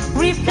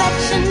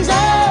 Reflections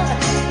of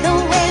the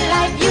way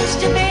life used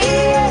to be.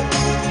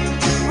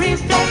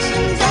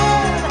 Reflections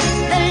of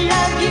the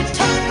love you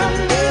took from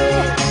me.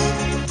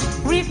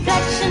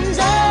 Reflections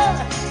of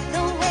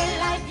the way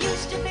life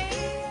used to be.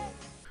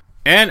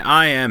 And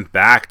I am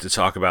back to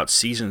talk about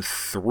Season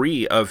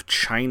 3 of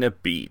China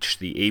Beach,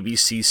 the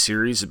ABC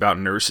series about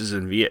nurses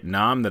in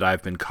Vietnam that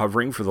I've been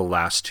covering for the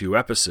last 2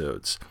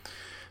 episodes.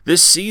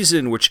 This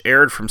season, which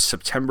aired from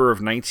September of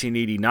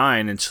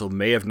 1989 until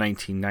May of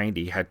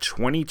 1990, had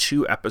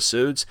 22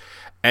 episodes,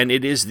 and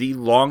it is the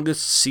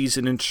longest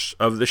season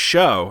of the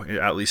show,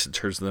 at least in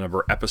terms of the number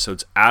of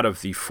episodes out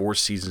of the 4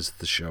 seasons that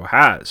the show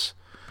has.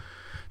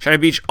 China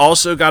Beach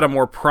also got a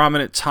more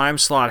prominent time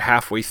slot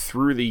halfway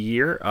through the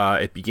year.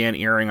 It began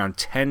airing on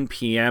 10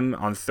 p.m.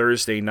 on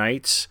Thursday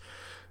nights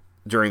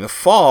during the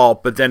fall,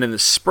 but then in the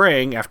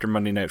spring, after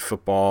Monday Night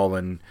Football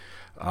and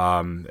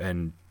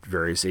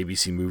various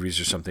ABC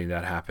movies or something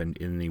that happened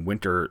in the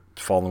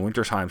fall and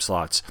winter time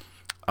slots,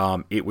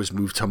 it was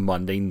moved to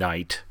Monday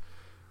night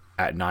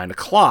at 9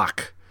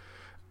 o'clock.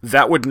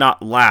 That would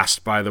not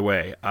last, by the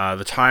way.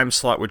 The time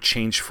slot would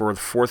change for the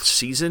 4th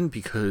season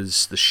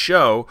because the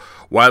show,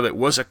 while it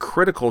was a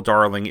critical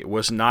darling, it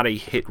was not a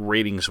hit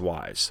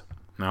ratings-wise.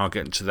 Now I'll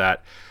get into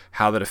that,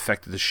 how that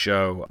affected the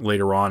show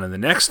later on in the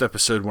next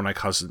episode when I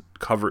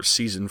cover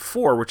season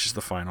 4, which is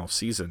the final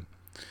season.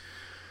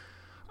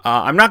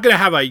 I'm not going to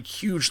have a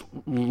huge,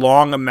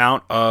 long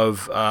amount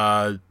of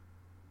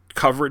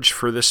coverage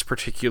for this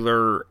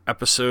particular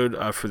episode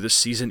for this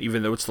season,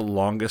 even though it's the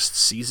longest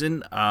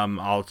season.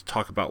 I'll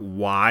talk about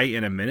why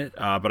in a minute,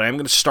 but I am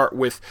going to start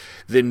with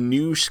the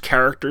new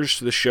characters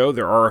to the show.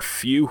 There are a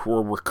few who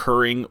are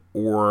recurring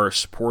or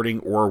supporting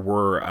or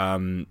were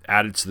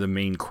added to the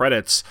main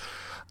credits.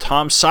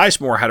 Tom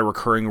Sizemore had a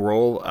recurring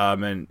role,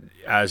 and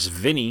as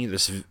Vinny,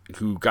 this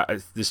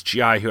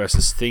GI who has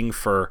this thing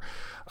for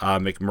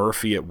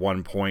McMurphy at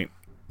one point.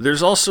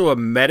 There's also a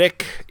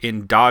medic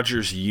in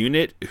Dodger's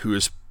unit who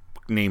is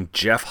named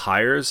Jeff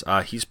Hires.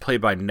 He's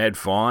played by Ned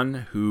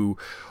Vaughn, who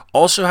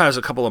also has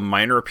a couple of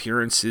minor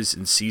appearances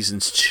in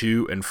seasons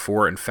 2 and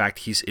 4. In fact,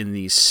 he's in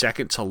the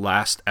second to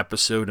last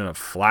episode in a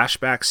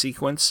flashback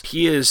sequence.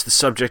 He is the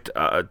subject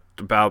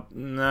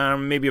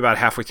maybe about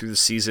halfway through the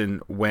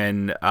season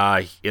when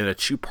in a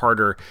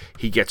two-parter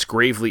he gets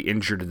gravely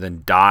injured and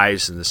then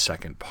dies in the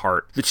second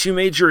part. The two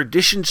major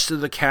additions to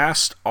the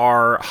cast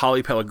are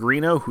Holly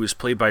Pellegrino, who is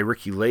played by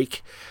Ricky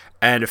Lake,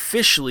 and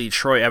officially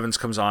Troy Evans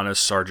comes on as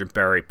Sergeant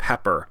Barry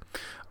Pepper.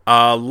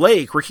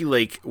 Ricky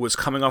Lake was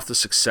coming off the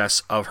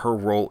success of her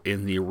role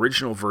in the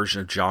original version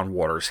of John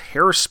Waters'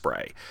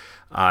 Hairspray.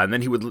 And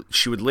then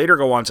she would later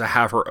go on to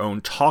have her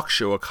own talk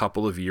show a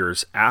couple of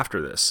years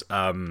after this.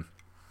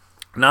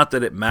 Not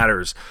that it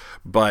matters,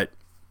 but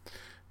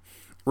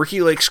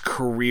Ricky Lake's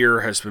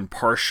career has been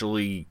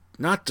partially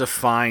not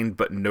defined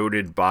but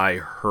noted by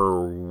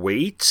her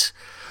weight,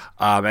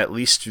 at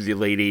least through the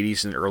late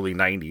 80s and early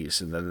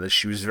 90s. And then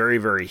she was very,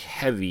 very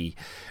heavy,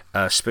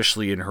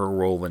 especially in her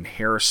role in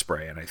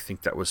Hairspray, and I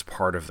think that was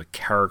part of the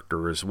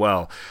character as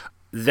well.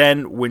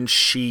 Then when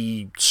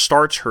she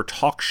starts her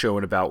talk show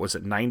in about, was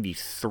it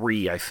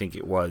 93, I think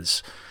it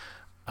was,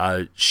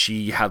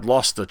 she had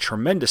lost a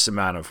tremendous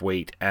amount of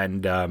weight,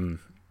 and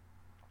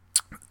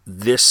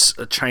this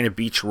China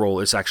Beach role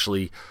is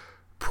actually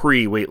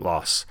pre-weight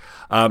loss.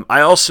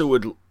 I also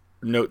would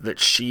note that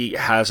she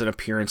has an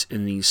appearance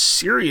in the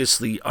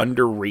seriously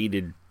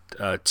underrated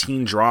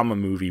teen drama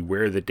movie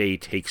Where the Day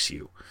Takes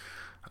You.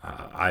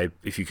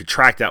 If you could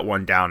track that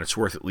one down, it's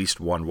worth at least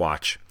one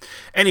watch.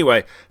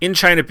 Anyway, in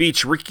China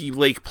Beach, Ricky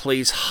Lake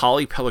plays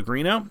Holly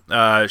Pellegrino.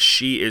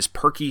 She is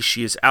perky.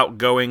 She is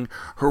outgoing.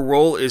 Her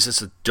role is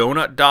as a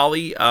donut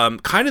dolly,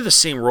 kind of the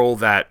same role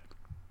that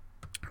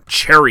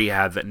Cherry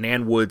had, that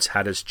Nan Woods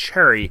had as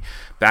Cherry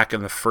back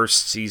in the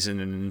first season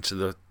and into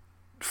the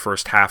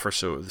first half or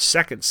so of the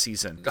second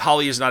season.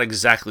 Holly is not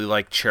exactly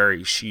like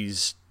Cherry.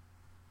 She's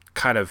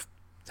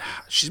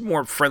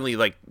more friendly.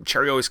 Like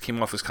Cherry always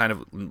came off as kind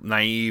of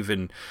naive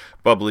and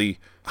bubbly.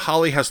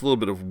 Holly has a little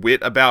bit of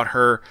wit about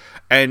her,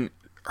 and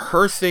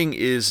her thing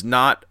is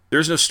not,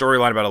 there's no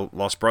storyline about a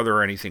lost brother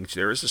or anything.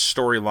 There is a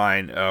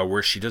storyline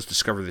where she does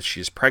discover that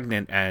she is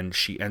pregnant and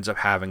she ends up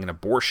having an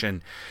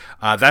abortion.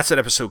 That's an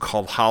episode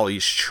called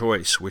Holly's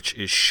Choice, which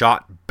is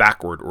shot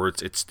backward, or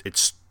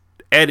it's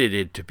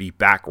edited to be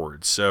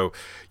backwards. So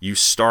you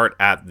start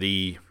at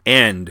the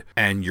end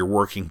and you're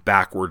working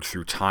backward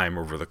through time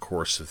over the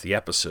course of the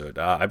episode.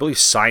 I believe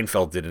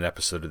Seinfeld did an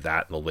episode of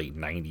that in the late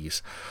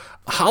 90s.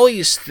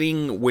 Holly's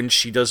thing when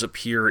she does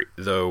appear,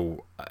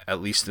 though,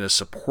 at least in a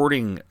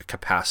supporting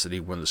capacity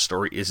when the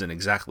story isn't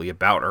exactly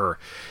about her,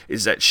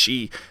 is that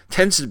she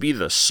tends to be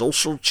the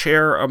social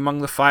chair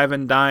among the Five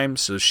and Dime,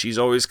 so she's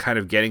always kind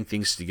of getting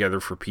things together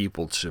for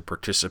people to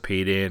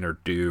participate in or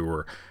do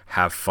or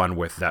have fun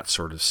with, that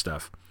sort of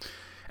stuff.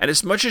 And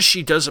as much as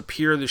she does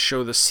appear in the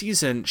show this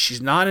season,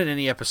 she's not in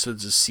any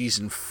episodes of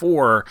season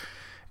 4,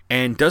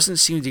 and doesn't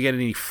seem to get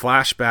any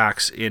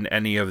flashbacks in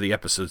any of the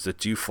episodes that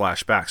do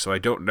flashbacks. So I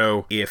don't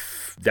know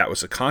if that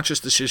was a conscious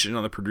decision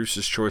on the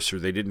producer's choice, or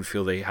they didn't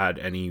feel they had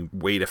any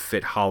way to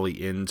fit Holly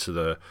into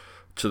the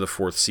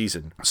 4th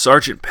season.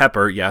 Sergeant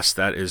Pepper, yes,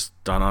 that is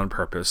done on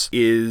purpose,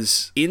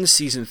 is in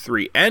season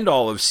 3 and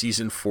all of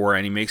season 4,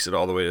 and he makes it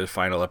all the way to the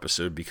final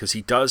episode because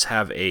he does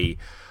have a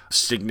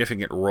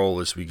significant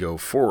role as we go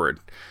forward.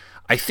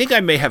 I think I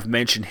may have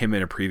mentioned him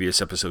in a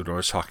previous episode when I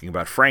was talking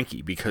about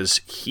Frankie, because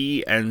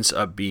Frankie ends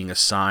up being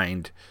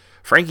assigned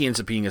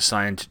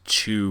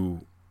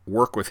to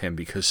work with him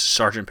because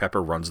Sergeant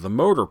Pepper runs the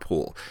motor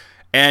pool.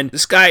 And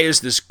this guy is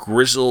this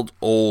grizzled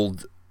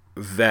old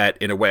vet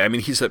in a way. I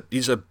mean, he's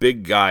a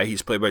big guy.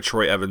 He's played by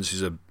Troy Evans,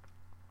 who's a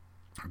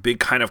big,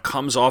 kind of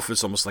comes off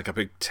as almost like a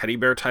big teddy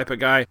bear type of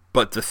guy.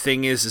 But the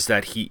thing is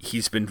that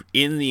he's been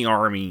in the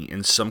Army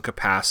in some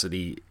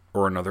capacity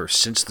or another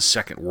since the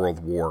Second World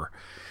War.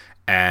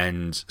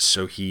 And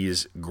so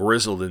he's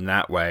grizzled in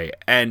that way.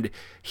 And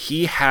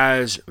he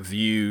has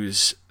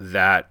views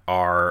that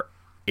are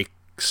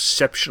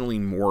exceptionally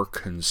more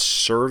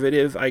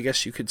conservative, I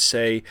guess you could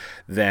say,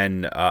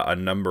 than a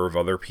number of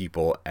other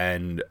people.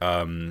 And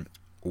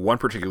one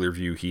particular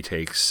view he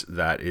takes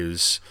that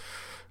is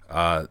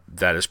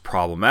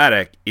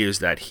problematic is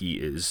that he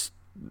is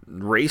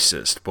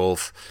racist,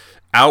 both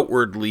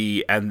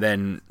outwardly and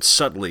then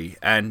subtly.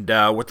 And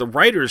what the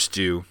writers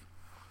do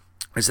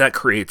is that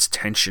creates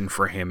tension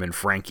for him and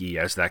Frankie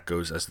as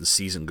the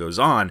season goes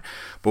on.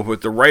 But what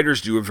the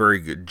writers do a very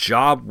good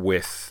job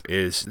with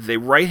is they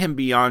write him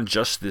beyond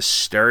just this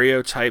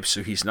stereotype,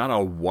 so he's not a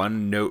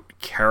one-note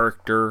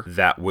character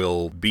that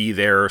will be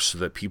there so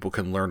that people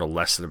can learn a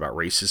lesson about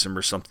racism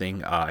or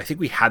something. I think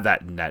we had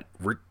that in that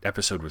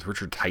episode with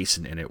Richard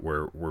Tyson in it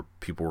where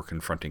people were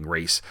confronting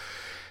race.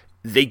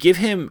 They give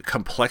him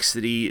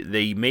complexity,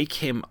 they make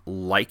him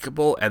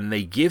likable, and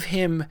they give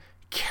him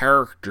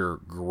character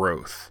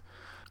growth.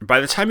 By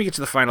the time you get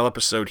to the final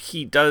episode,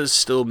 he does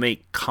still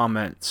make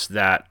comments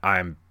that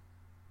I'm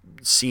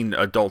seeing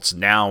adults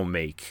now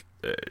make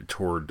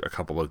toward a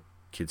couple of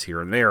kids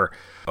here and there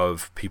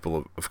of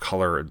people of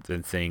color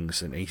and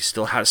things, and he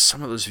still has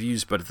some of those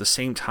views, but at the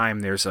same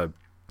time there's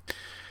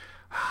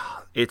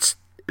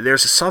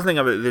something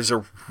of it, there's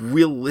a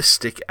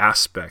realistic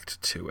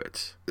aspect to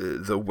it.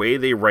 The way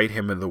they write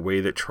him and the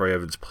way that Troy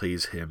Evans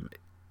plays him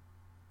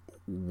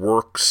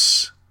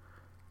works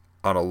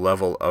on a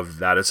level of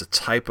that is a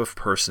type of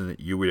person that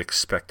you would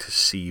expect to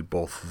see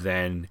both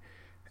then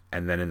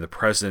and then in the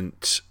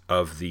present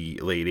of the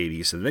late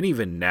 80s and then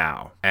even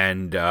now.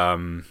 And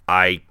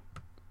I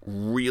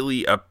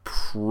really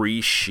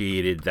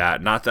appreciated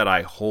that. Not that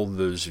I hold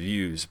those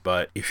views,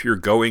 but if you're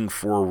going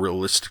for a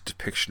realistic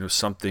depiction of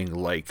something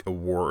like a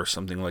war or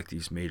something like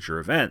these major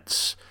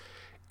events,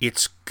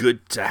 it's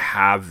good to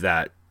have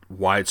that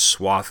wide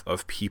swath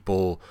of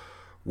people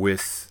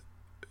with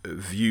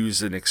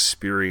views and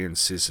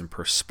experiences and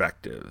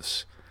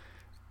perspectives,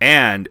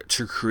 and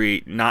to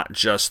create not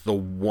just the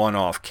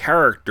one-off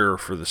character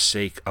for the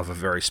sake of a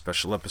very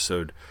special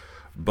episode,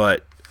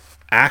 but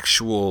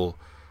actual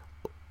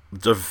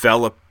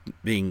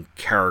developing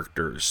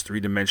characters,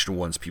 three-dimensional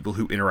ones, people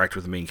who interact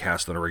with the main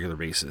cast on a regular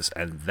basis,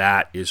 and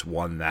that is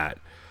one that,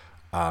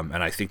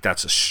 and I think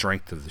that's a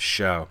strength of the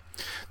show.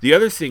 The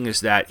other thing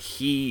is that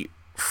he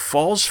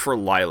falls for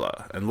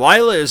Lila, and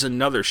Lila is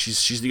another,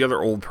 she's the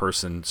other old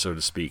person, so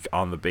to speak,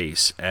 on the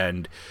base,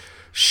 and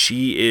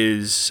she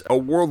is a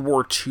World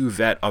War II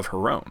vet of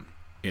her own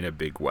in a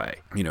big way.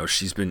 You know,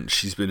 she's been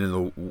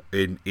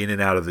in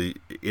and out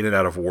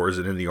of wars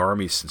and in the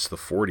army since the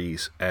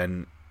 40s,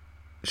 and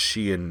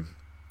she and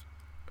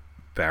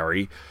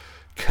Barry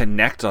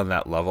connect on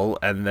that level,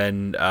 and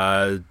then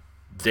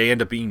they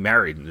end up being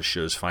married in the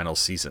show's final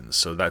season.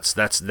 So that's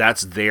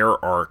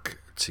their arc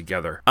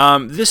together.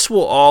 This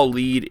will all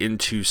lead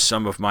into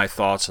some of my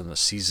thoughts on the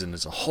season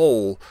as a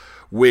whole,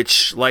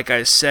 which, like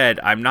I said,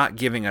 I'm not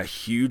giving a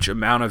huge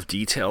amount of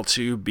detail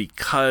to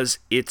because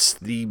it's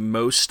the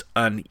most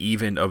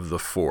uneven of the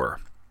four.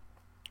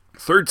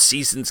 Third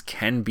seasons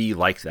can be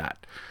like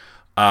that,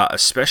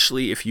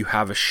 especially if you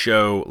have a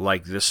show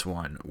like this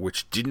one,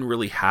 which didn't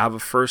really have a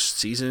first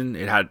season.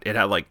 It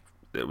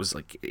was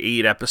like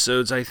 8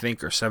 episodes, I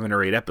think, or 7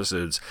 or 8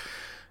 episodes.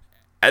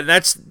 And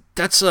that's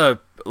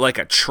like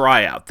a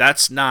tryout.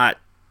 That's not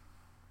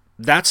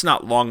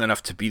long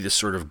enough to be the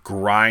sort of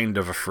grind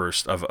of a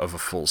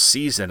full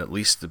season, at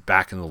least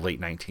back in the late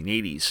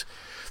 1980s.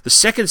 The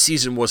second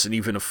season wasn't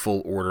even a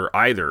full order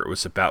either. It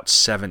was about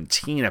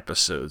 17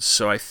 episodes.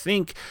 So I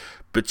think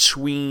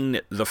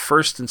between the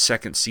first and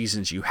second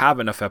seasons, you have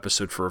enough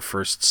episode for a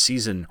first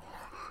season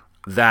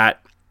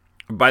that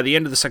by the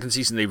end of the second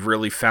season, they've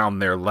really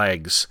found their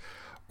legs,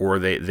 or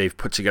they've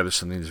put together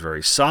something that's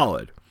very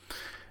solid.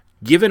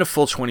 Given a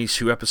full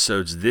 22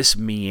 episodes, this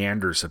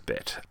meanders a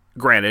bit.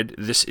 Granted,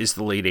 this is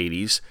the late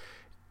 80s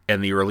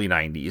and the early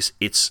 90s.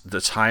 It's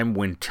the time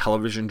when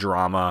television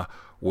drama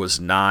was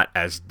not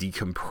as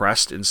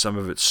decompressed in some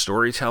of its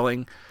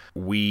storytelling.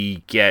 We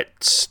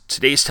get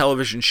today's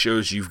television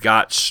shows, you've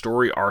got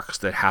story arcs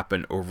that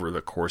happen over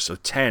the course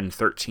of 10,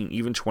 13,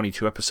 even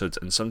 22 episodes,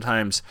 and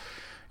sometimes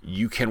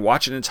you can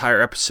watch an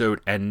entire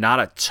episode and not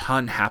a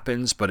ton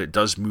happens, but it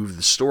does move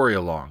the story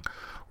along.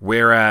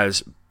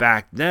 Whereas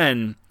back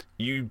then,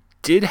 you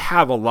did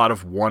have a lot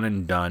of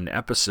one-and-done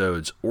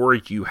episodes, or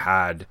you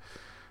had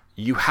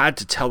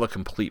to tell a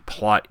complete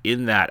plot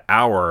in that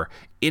hour,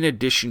 in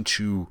addition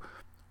to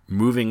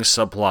moving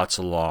subplots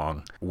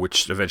along,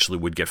 which eventually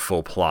would get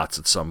full plots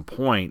at some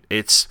point.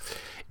 It's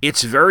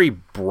very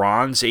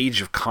Bronze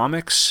Age of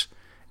comics,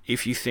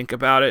 if you think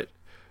about it.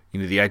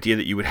 You know, the idea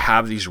that you would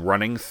have these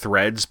running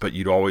threads, but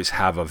you'd always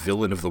have a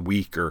villain of the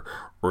week or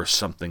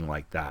something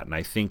like that. And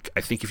I think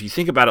if you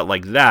think about it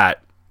like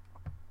that,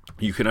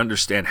 you can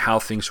understand how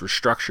things were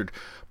structured,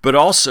 but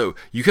also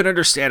you can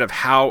understand of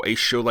how a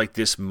show like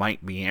this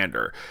might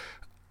meander.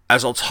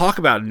 As I'll talk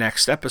about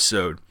next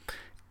episode,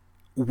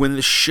 when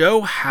the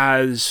show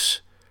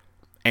has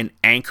an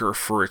anchor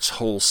for its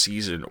whole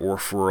season or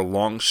for a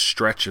long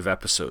stretch of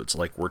episodes,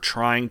 like we're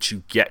trying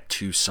to get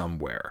to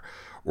somewhere,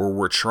 or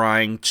we're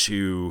trying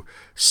to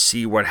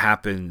see what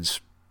happens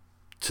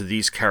to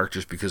these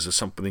characters because of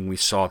something we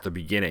saw at the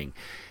beginning,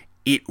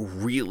 it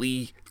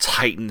really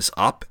tightens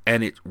up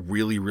and it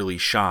really, really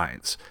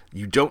shines.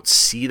 You don't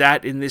see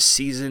that in this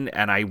season,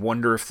 and I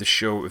wonder if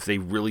if they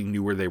really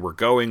knew where they were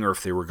going, or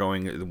if they were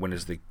going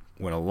as they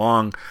went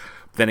along.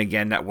 Then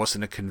again, that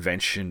wasn't a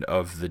convention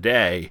of the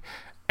day.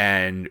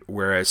 And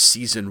whereas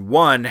season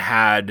 1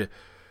 had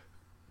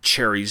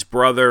Cherry's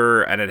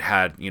brother, and it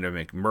had,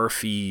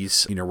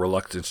 McMurphy's,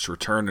 reluctance to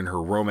return and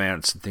her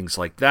romance and things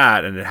like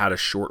that, and it had a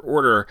short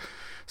order.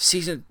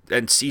 Season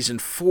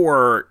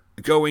 4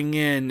 going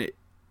in,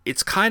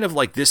 it's kind of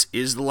like this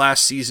is the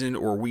last season,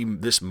 or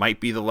this might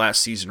be the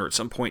last season, or at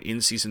some point in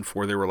season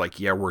 4 they were like,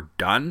 yeah, we're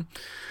done.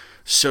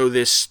 So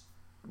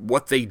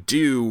what they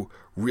do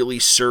really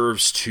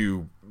serves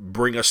to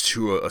bring us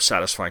to a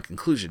satisfying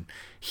conclusion.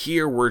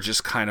 Here we're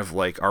just kind of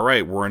like, all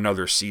right, we're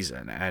another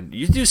season. And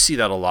you do see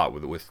that a lot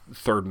with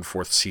third and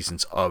fourth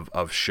seasons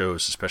of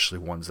shows, especially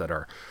ones that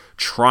are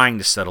trying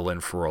to settle in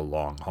for a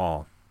long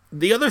haul.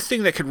 The other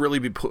thing that could really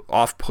be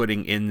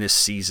off-putting in this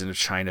season of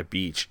China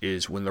Beach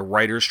is when the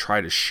writers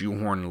try to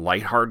shoehorn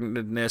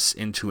lightheartedness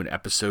into an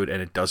episode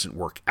and it doesn't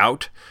work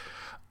out.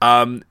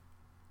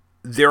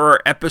 There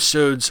are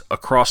episodes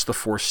across the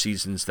 4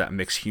 seasons that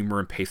mix humor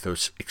and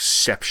pathos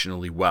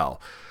exceptionally well.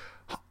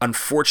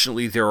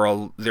 Unfortunately, there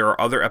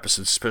are other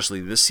episodes, especially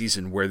this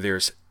season, where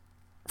there's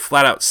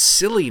flat-out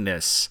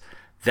silliness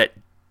that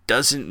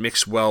doesn't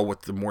mix well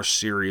with the more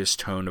serious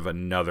tone of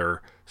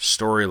another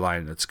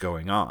storyline that's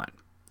going on.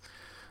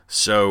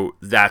 So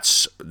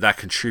that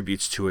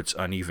contributes to its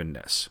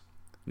unevenness.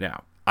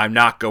 Now, I'm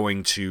not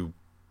going to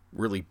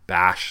really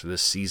bash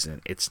this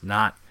season. It's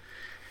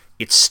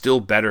still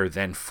better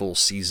than full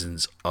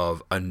seasons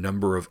of a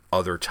number of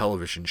other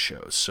television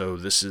shows. So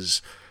this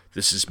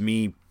is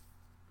me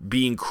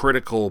being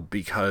critical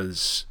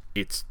because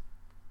it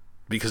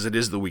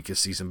is the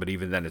weakest season, but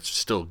even then it's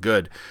still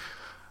good.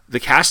 The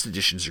cast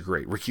additions are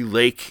great. Ricki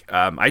Lake,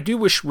 I do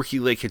wish Ricki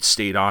Lake had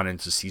stayed on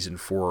into season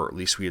 4, or at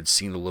least we had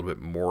seen a little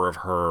bit more of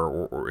her,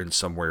 or in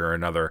some way or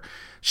another.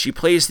 She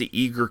plays the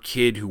eager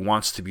kid who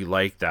wants to be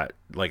like that,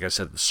 like I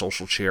said, the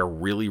social chair,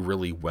 really,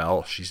 really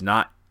well. She's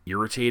not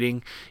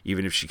irritating,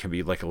 even if she can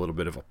be like a little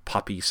bit of a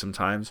puppy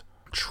sometimes.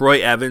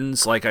 Troy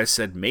Evans, like I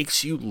said,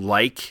 makes you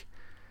like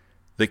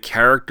the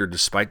character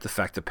despite the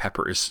fact that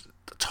Pepper is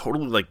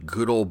totally like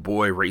good old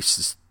boy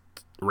racist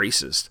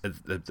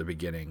at the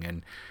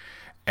beginning,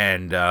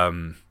 and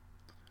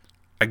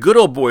a good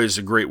old boy is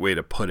a great way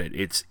to put it.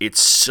 It's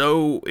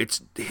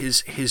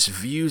his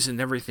views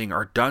and everything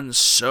are done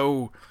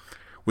so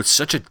with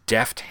such a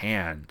deft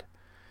hand,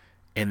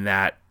 in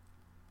that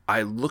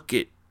I look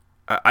at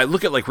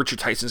like Richard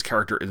Tyson's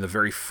character in the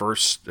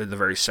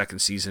very second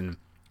season,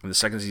 in the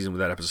second season with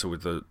that episode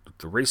with the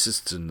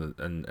racists and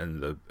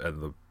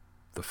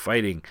the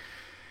fighting,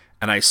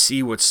 and I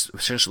see what's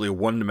essentially a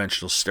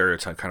one-dimensional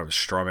stereotype, kind of a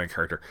strawman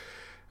character.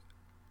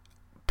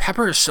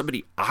 Pepper is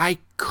somebody I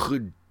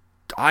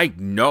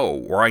know,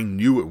 or I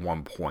knew at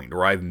one point,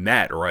 or I've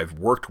met, or I've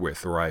worked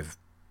with, or I've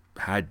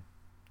had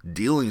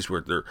dealings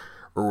with, or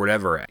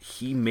whatever.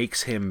 He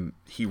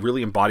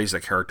really embodies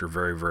that character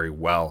very, very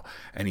well,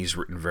 and he's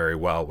written very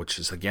well, which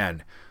is,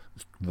 again,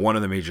 one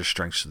of the major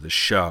strengths of the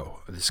show,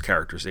 this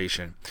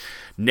characterization.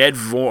 Ned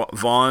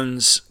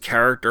Vaughn's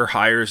character,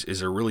 Hires,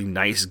 is a really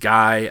nice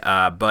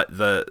guy, but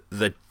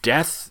the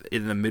death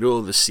in the middle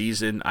of the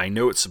season, I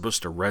know it's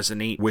supposed to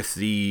resonate with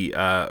the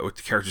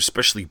characters,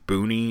 especially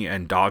Booney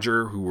and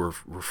Dodger, who were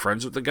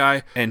friends with the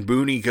guy. And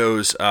Booney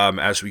goes,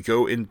 as we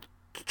go in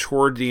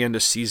toward the end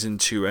of season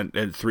 2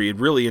 and 3, and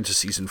really into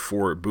season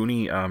 4,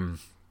 Booney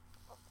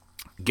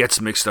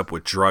gets mixed up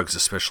with drugs,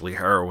 especially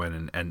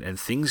heroin, and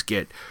things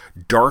get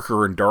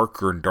darker and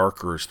darker and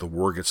darker as the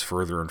war gets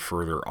further and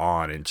further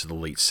on into the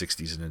late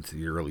 60s and into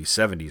the early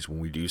 70s, when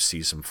we do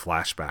see some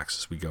flashbacks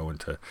as we go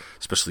into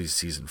especially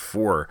season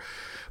 4.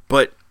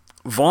 But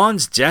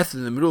Vaughn's death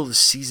in the middle of the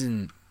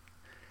season,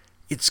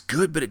 it's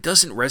good, but it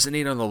doesn't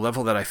resonate on the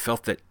level that I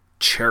felt that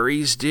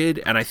Cherry's did,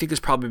 and I think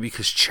it's probably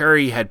because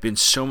Cherry had been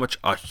so much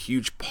a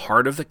huge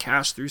part of the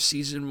cast through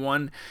season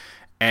 1,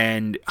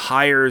 and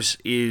Hires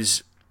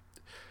is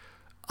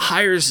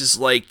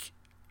like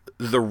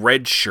the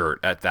red shirt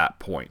at that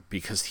point,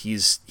 because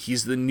he's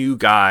the new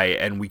guy,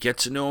 and we get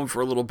to know him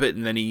for a little bit,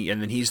 and then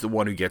he's the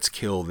one who gets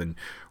killed, and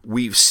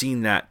we've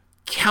seen that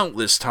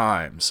countless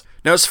times.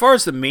 Now, as far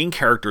as the main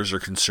characters are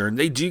concerned,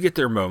 they do get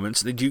their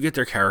moments, they do get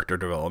their character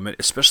development,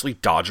 especially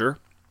Dodger.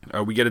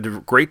 We get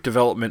a great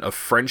development of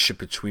friendship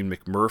between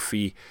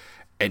McMurphy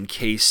and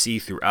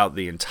KC throughout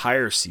the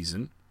entire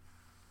season.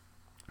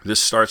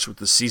 This starts with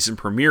the season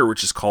premiere,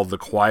 which is called The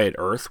Quiet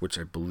Earth, which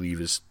I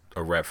believe is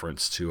a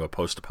reference to a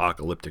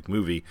post-apocalyptic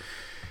movie.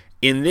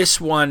 In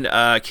this one,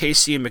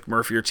 Casey and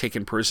McMurphy are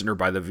taken prisoner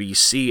by the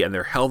VC, and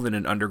they're held in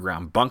an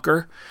underground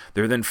bunker.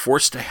 They're then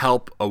forced to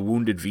help a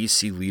wounded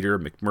VC leader.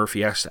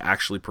 McMurphy has to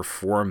actually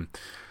perform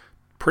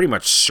pretty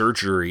much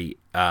surgery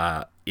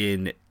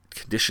in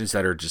conditions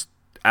that are just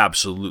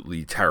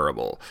absolutely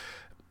terrible.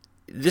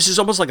 This is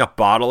almost like a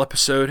bottle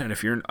episode, and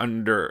if you're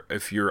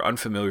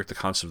unfamiliar with the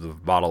concept of a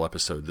bottle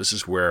episode, this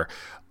is where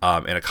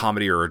in a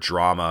comedy or a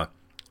drama,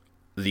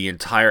 the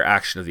entire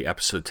action of the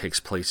episode takes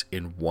place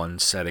in one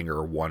setting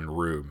or one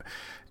room.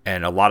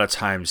 And a lot of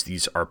times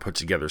these are put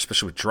together,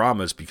 especially with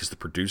dramas, because the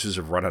producers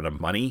have run out of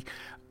money,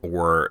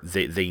 or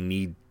they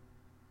need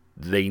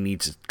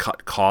to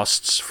cut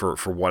costs for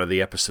one of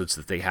the episodes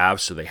that they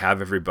have. So they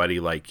have everybody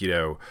like, you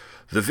know,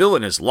 the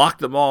villain has locked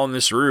them all in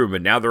this room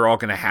and now they're all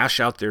going to hash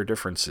out their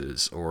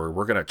differences, or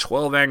we're going to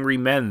 12 Angry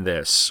Men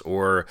this,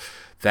 or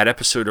that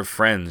episode of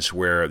Friends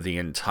where the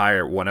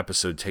entire one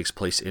episode takes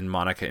place in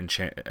Monica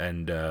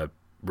and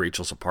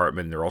Rachel's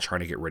apartment. They're all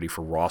trying to get ready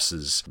for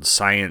Ross's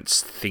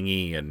science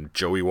thingy, and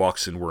Joey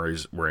walks in where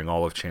he's wearing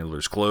all of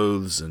Chandler's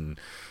clothes, and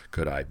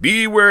could I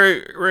be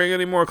wearing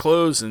any more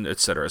clothes, and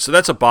etc. So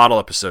that's a bottle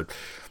episode.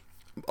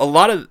 A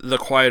lot of the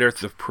Quiet Earth,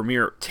 the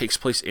premiere, takes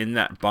place in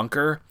that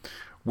bunker,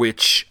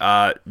 which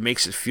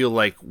makes it feel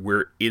like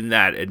we're in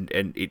that, and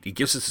it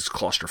gives us this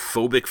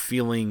claustrophobic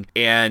feeling,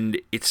 and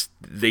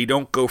they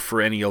don't go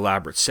for any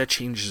elaborate set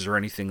changes or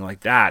anything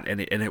like that,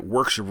 and it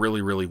works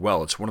really, really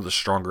well. It's one of the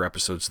stronger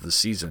episodes of the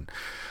season.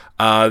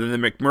 Then the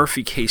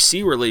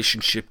McMurphy-KC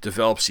relationship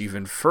develops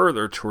even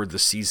further toward the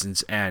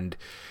season's end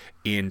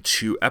in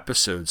 2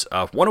 episodes,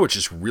 one of which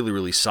is really,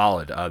 really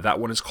solid. That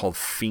one is called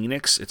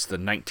Phoenix. It's the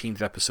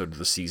 19th episode of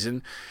the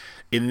season.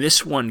 In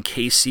this one,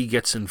 KC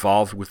gets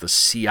involved with a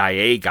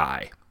CIA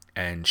guy,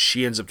 and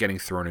she ends up getting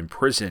thrown in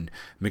prison.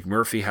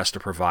 McMurphy has to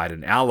provide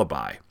an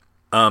alibi.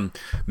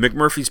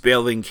 McMurphy's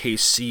bailing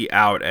KC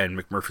out, and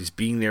McMurphy's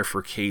being there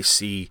for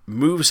KC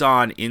moves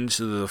on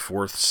into the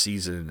 4th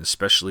season,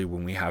 especially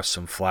when we have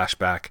some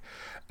flashback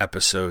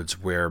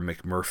episodes where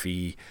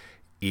McMurphy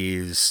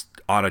is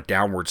on a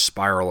downward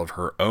spiral of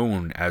her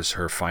own as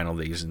her final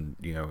days in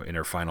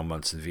her final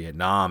months in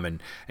Vietnam,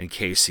 and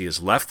KC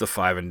has left the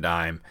Five and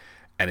Dime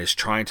and is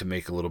trying to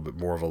make a little bit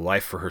more of a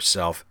life for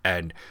herself,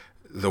 and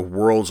the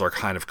worlds are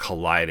kind of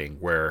colliding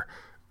where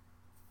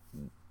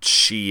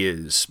she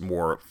is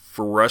more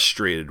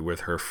frustrated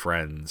with her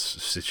friend's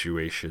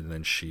situation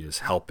than she is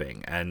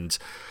helping. And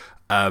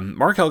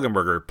Mark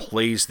Helgenberger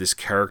plays this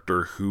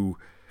character who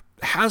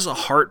has a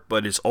heart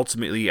but is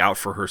ultimately out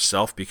for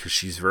herself because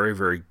she's very,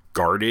 very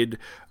guarded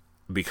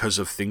because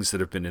of things that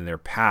have been in their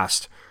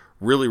past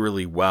really,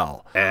 really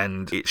well.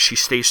 And she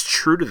stays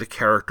true to the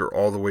character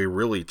all the way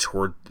really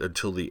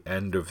until the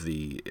end of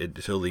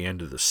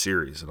the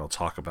series, and I'll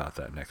talk about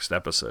that next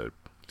episode.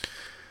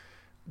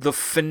 The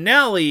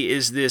finale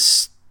is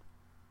this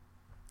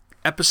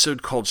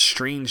episode called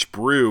Strange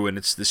Brew, and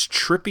it's this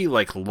trippy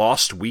like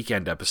Lost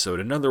Weekend episode.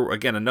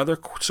 Another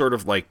sort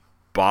of like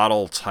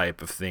bottle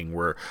type of thing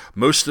where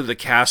most of the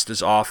cast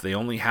is off. They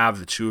only have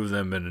the 2 of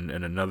them and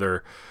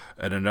another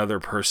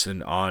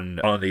person on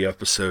the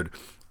episode.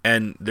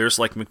 And there's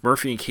like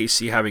McMurphy and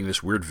KC having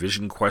this weird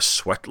Vision Quest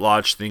sweat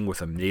lodge thing with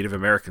a Native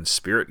American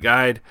spirit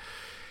guide.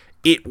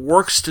 It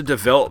works to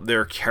develop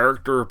their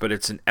character, but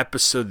it's an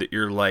episode that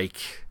you're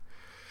like,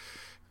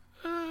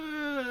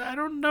 I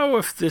don't know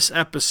if this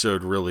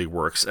episode really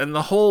works. And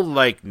the whole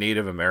like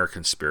Native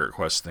American spirit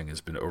quest thing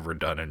has been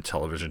overdone in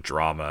television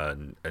drama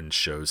and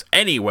shows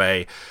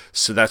anyway.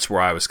 So that's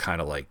where I was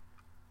kind of like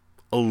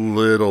a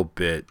little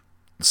bit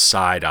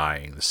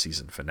side-eyeing the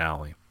season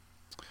finale.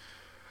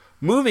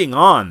 Moving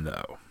on,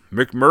 though,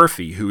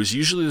 McMurphy, who is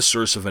usually the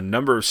source of a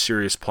number of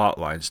serious plot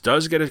lines,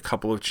 does get a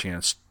couple of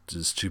chances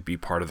to be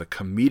part of the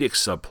comedic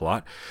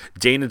subplot.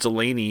 Dana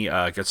Delaney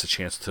gets a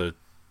chance to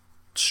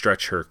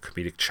stretch her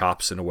comedic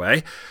chops in a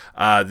way.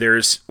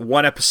 There's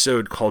one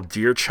episode called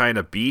Dear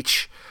China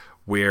Beach,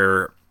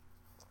 where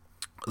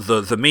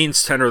the main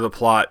center of the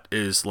plot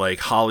is like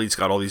Holly's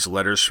got all these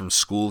letters from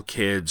school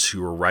kids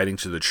who are writing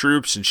to the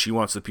troops, and she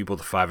wants the people at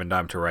the Five and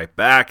Dime to write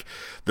back.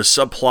 The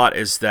subplot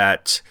is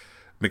that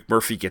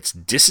McMurphy gets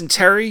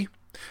dysentery.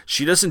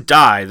 She doesn't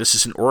die. This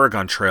is an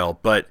Oregon Trail,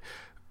 but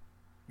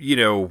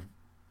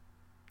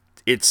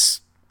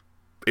it's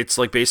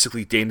like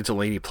basically Dana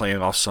Delaney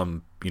playing off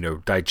some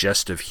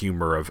digestive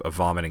humor of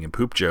vomiting and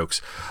poop jokes.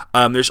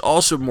 There's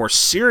also a more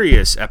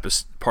serious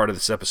part of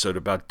this episode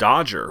about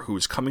Dodger, who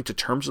is coming to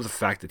terms with the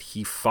fact that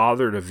he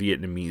fathered a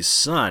Vietnamese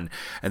son,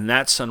 and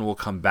that son will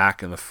come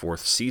back in the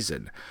 4th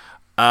season.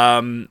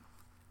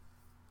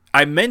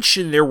 I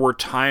mentioned there were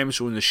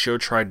times when the show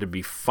tried to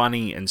be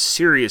funny and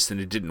serious and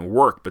it didn't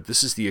work, but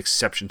this is the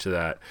exception to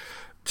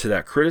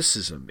that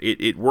criticism.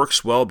 It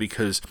works well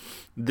because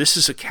this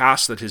is a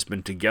cast that has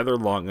been together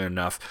long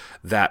enough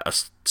that a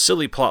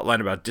silly plotline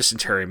about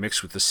dysentery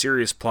mixed with a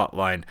serious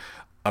plotline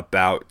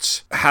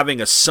about having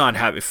a son,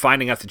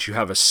 finding out that you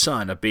have a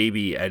son, a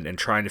baby, and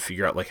trying to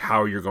figure out like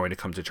how you're going to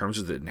come to terms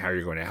with it and how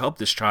you're going to help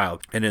this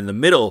child. And in the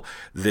middle,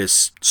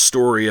 this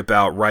story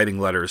about writing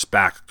letters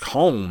back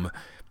home.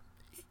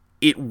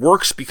 It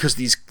works because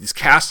this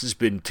cast has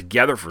been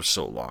together for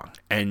so long,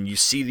 and you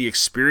see the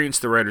experience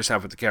the writers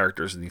have with the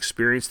characters and the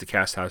experience the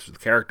cast has with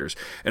the characters.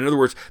 In other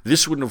words,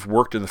 this wouldn't have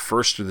worked in the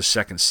 1st or the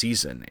 2nd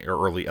season,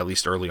 or at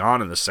least early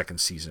on in the 2nd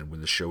season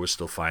when the show was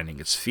still finding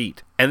its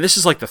feet. And this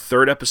is like the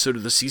 3rd episode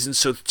of the season,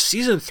 so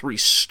season 3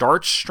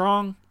 starts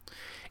strong.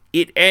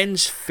 It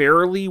ends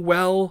fairly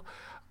well.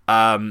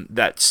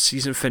 that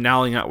season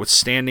finale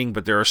notwithstanding,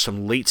 but there are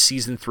some late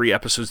season 3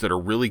 episodes that are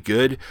really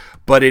good,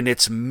 but in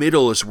its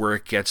middle is where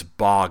it gets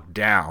bogged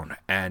down,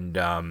 and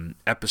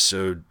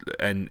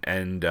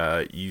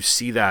you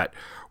see that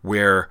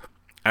where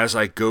as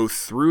I go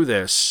through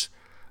this,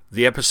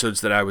 the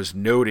episodes that I was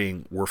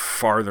noting were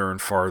farther and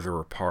farther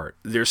apart.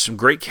 There's some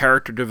great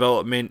character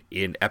development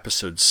in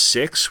episode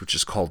 6, which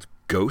is called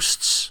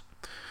Ghosts.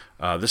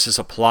 This is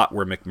a plot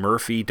where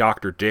McMurphy,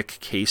 Dr. Dick,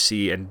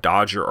 Casey, and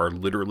Dodger are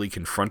literally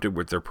confronted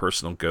with their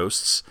personal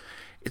ghosts.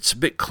 It's a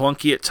bit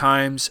clunky at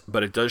times,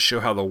 but it does show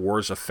how the war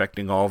is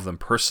affecting all of them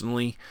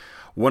personally.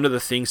 One of the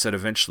things that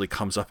eventually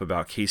comes up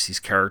about Casey's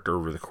character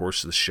over the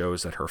course of the show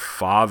is that her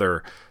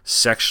father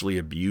sexually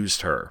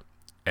abused her,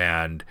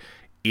 and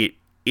it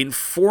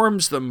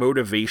informs the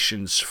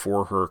motivations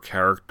for her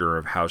character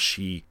of how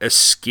she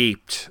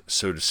escaped,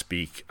 so to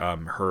speak,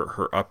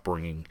 her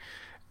upbringing.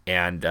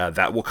 And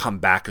that will come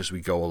back as we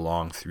go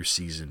along through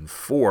season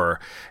 4.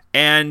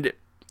 And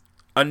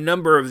a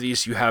number of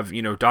these, you have,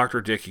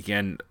 Dr. Dick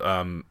again,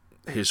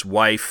 his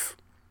wife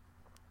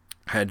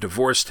had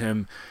divorced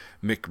him.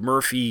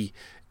 McMurphy's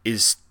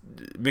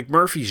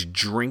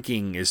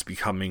drinking is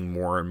becoming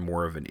more and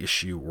more of an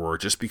issue, or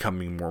just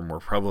becoming more and more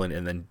prevalent.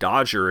 And then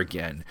Dodger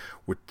again,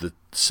 with the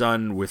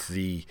son, with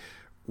the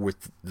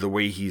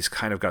way he's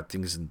kind of got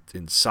things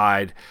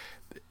inside.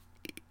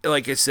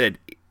 Like I said,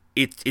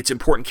 it's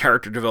important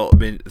character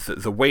development.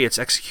 The way it's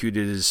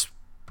executed is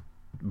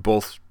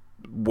both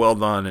well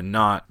done and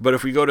not. But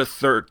if we go to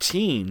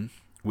 13,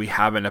 we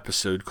have an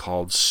episode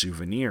called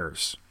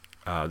Souvenirs.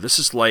 This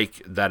is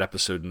like that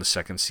episode in the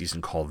second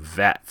season called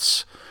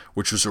Vets,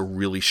 which was a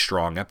really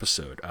strong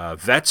episode.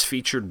 Vets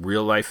featured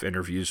real-life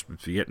interviews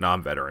with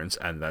Vietnam veterans,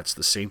 and that's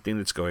the same thing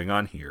that's going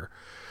on here.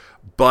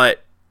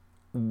 But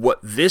what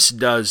this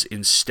does,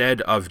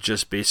 instead of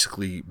just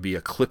basically be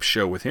a clip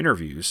show with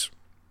interviews,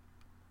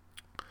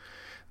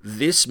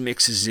 this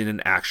mixes in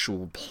an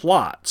actual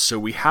plot. So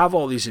we have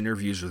all these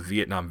interviews with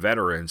Vietnam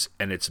veterans,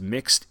 and it's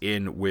mixed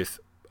in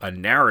with a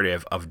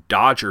narrative of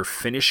Dodger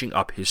finishing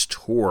up his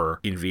tour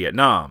in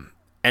Vietnam.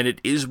 And it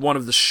is one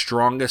of the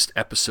strongest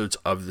episodes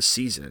of the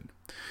season.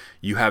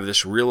 You have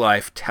this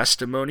real-life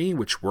testimony,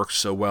 which works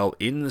so well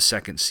in the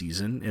second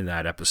season in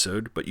that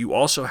episode, but you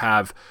also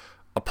have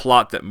a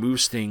plot that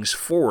moves things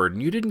forward,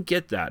 and you didn't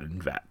get that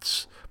in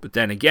Vets. But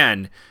then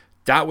again,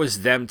 that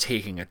was them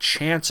taking a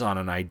chance on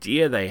an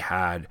idea they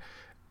had,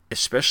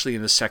 especially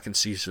in the second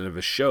season of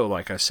a show,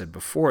 like I said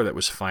before, that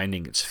was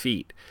finding its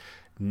feet.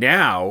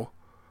 Now,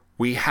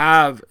 we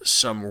have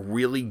some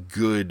really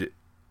good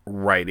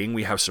writing.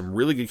 We have some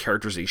really good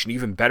characterization,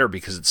 even better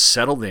because it's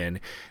settled in.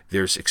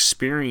 There's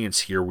experience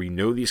here. We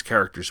know these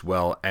characters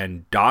well,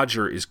 and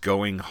Dodger is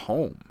going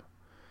home.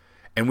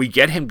 And we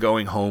get him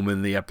going home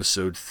in the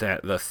episode,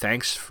 the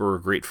Thanks for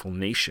a Grateful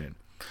Nation.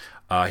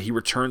 He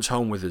returns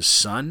home with his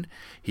son.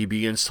 He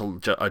begins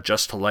to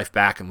adjust to life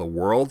back in the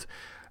world.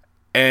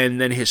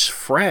 And then his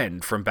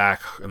friend from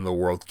back in the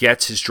world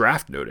gets his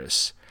draft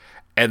notice.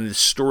 And the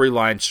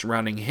storyline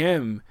surrounding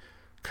him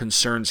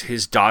concerns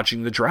his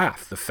dodging the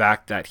draft. The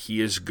fact that he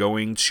is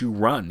going to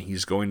run.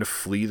 He's going to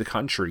flee the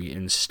country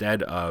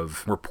instead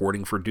of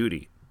reporting for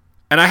duty.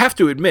 And I have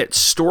to admit,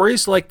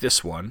 stories like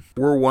this one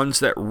were ones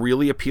that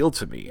really appealed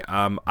to me.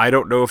 I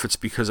don't know if it's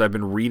because I've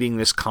been reading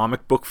this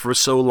comic book for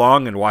so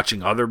long and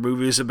watching other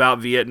movies about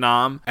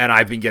Vietnam, and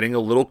I've been getting a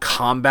little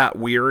combat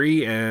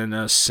weary in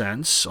a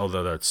sense,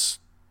 although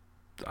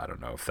I don't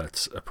know if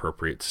that's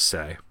appropriate to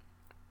say.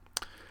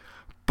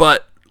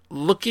 But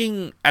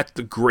looking at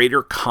the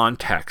greater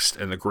context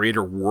and the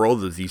greater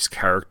world of these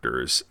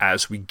characters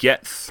as we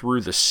get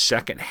through the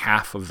second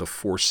half of the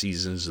 4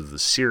 seasons of the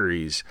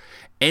series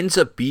ends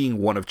up being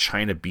one of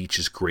China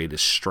Beach's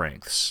greatest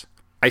strengths.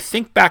 I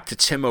think back to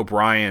Tim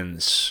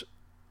O'Brien's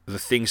The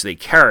Things They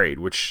Carried,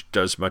 which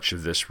does much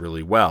of this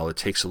really well. It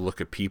takes a look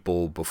at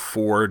people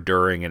before,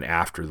 during, and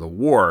after the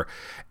war,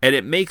 and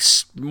it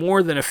makes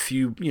more than a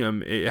few,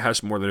 it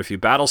has more than a few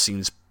battle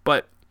scenes,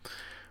 but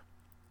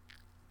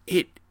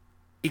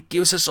it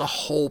gives us a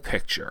whole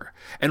picture.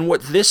 And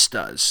what this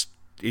does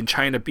in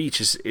China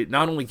Beach is it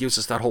not only gives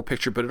us that whole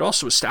picture, but it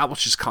also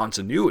establishes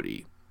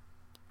continuity.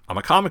 I'm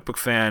a comic book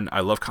fan.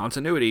 I love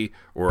continuity,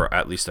 or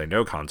at least I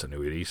know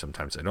continuity.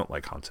 Sometimes I don't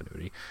like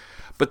continuity.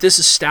 But this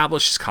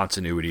establishes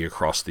continuity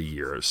across the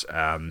years.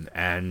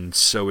 And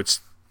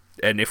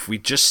if we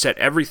just set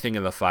everything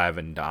in the 5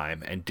 and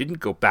dime and didn't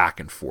go back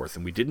and forth,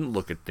 and we didn't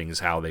look at things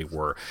how they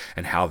were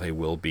and how they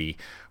will be,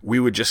 we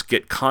would just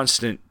get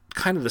constant,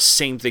 kind of the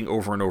same thing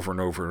over and over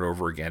and over and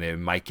over again, and it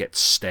might get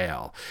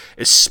stale.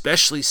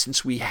 Especially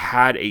since we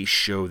had a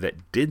show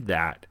that did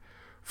that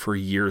for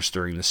years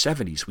during the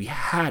 70s. We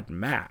had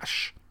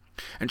MASH.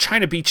 And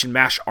China Beach and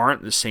MASH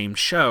aren't the same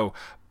show,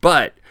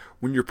 but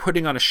when you're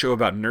putting on a show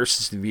about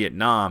nurses in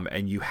Vietnam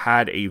and you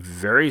had a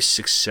very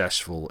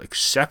successful,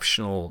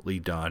 exceptionally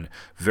done,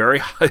 very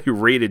highly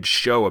rated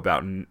show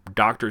about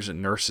doctors and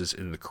nurses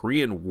in the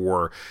Korean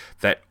War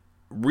that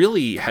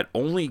really had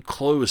only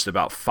closed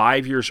about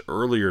 5 years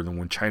earlier than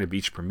when China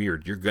Beach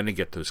premiered, you're going to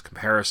get those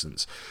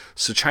comparisons.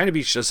 So China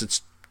Beach does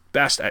its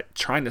best at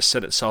trying to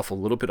set itself a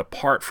little bit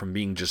apart from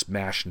being just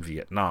MASH in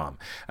Vietnam.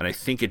 And I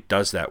think it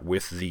does that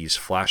with these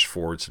flash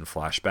forwards and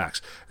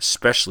flashbacks,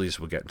 especially as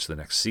we'll get into the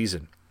next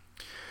season.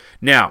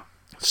 Now,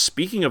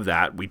 speaking of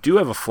that, we do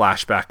have a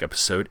flashback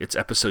episode. It's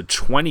episode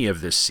 20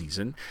 of this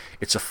season.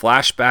 It's a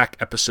flashback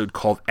episode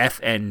called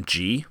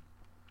FNG,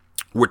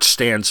 which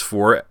stands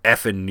for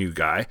Effin' New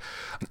Guy.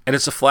 And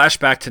it's a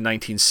flashback to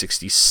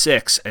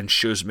 1966 and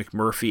shows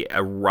McMurphy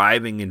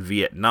arriving in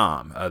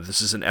Vietnam.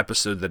 This is an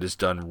episode that is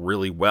done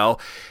really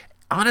well.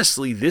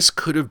 Honestly, this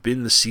could have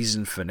been the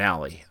season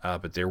finale,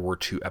 but there were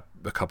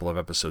a couple of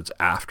episodes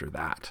after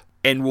that.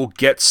 And we'll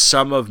get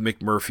some of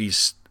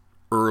McMurphy's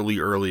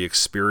early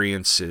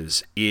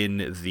experiences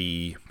in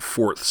the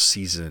 4th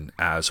season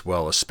as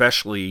well,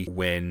 especially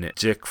when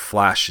Dick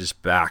flashes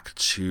back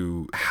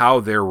to how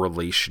their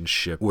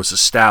relationship was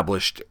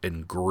established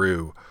and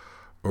grew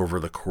over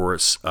the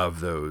course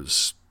of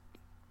those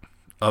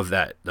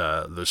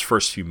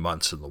first few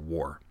months of the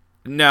war.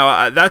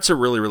 Now, that's a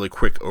really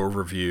quick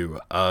overview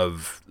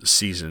of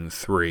Season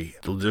 3.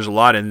 There's a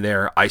lot in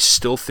there. I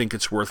still think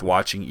it's worth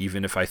watching,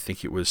 even if I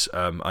think it was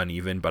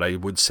uneven. But I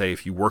would say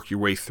if you work your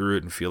way through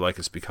it and feel like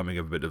it's becoming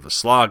a bit of a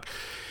slog,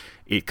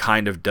 it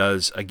kind of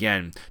does.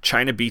 Again,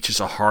 China Beach is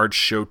a hard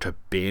show to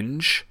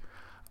binge.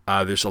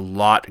 There's a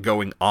lot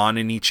going on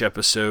in each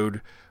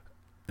episode.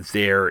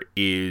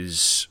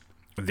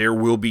 There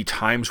will be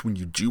times when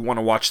you do want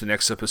to watch the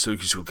next episode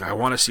because I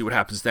want to see what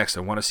happens next.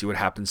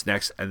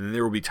 And then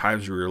there will be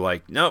times where you're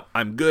like, nope,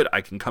 I'm good.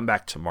 I can come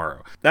back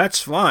tomorrow. That's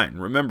fine.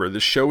 Remember,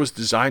 the show is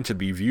designed to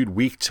be viewed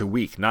week to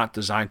week, not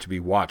designed to be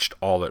watched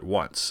all at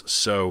once.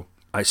 So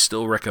I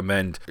still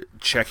recommend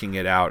checking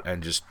it out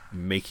and just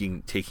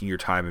taking your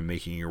time and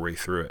making your way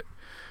through it.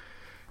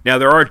 Now,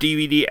 there are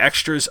DVD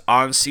extras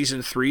on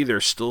Season 3.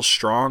 They're still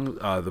strong.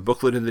 The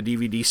booklet in the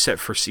DVD set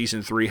for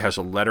Season 3 has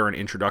a letter and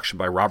introduction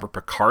by Robert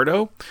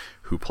Picardo,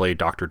 who played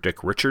Dr.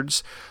 Dick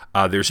Richards.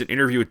 There's an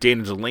interview with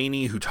Dana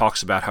Delaney, who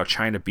talks about how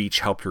China Beach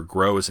helped her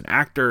grow as an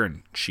actor,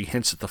 and she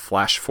hints at the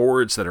flash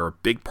forwards that are a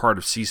big part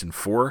of Season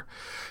 4.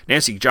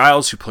 Nancy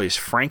Giles, who plays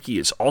Frankie,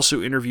 is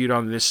also interviewed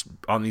on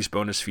these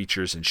bonus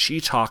features, and she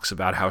talks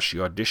about how she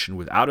auditioned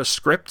without a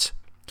script,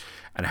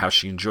 and how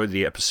she enjoyed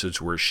the episodes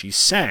where she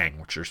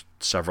sang, which are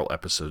several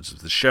episodes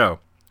of the show.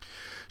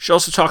 She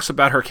also talks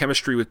about her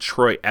chemistry with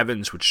Troy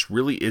Evans, which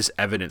really is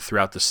evident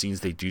throughout the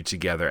scenes they do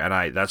together,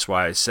 and that's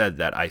why I said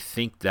that I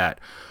think that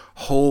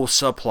whole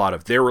subplot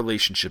of their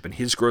relationship and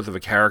his growth of a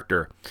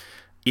character,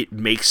 it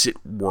makes it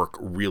work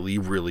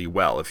really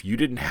well. If you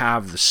didn't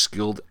have the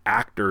skilled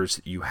actors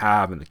that you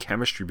have and the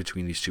chemistry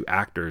between these two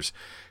actors,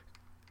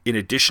 in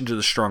addition to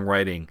the strong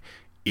writing,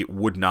 it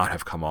would not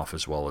have come off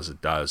as well as it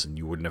does, and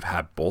you wouldn't have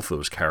had both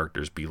those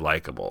characters be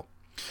likable.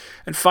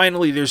 And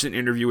finally, there's an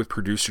interview with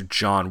producer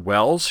John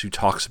Wells, who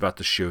talks about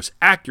the show's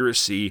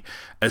accuracy,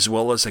 as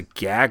well as a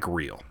gag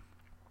reel.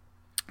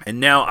 And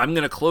now I'm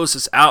going to close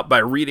this out by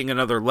reading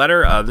another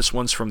letter. This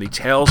one's from the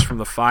Tales from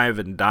the Five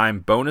and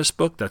Dime bonus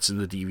book that's in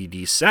the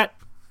DVD set.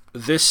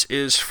 This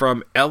is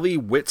from Ellie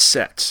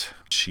Whitsett.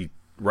 She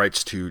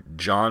writes to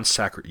John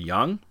Sackert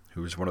Young,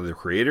 who is one of the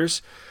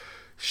creators.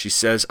 She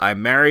says, I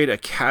married a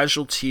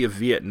casualty of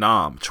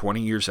Vietnam 20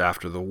 years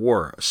after the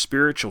war, a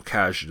spiritual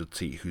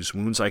casualty whose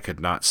wounds I could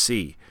not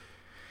see.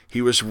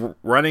 He was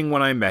running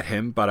when I met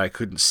him, but I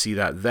couldn't see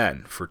that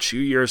then. For 2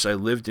 years I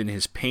lived in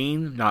his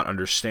pain, not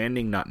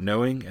understanding, not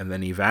knowing, and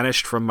then he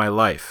vanished from my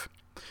life.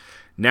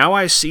 Now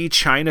I see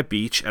China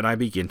Beach and I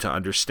begin to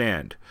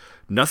understand.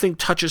 Nothing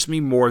touches me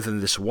more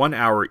than this 1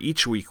 hour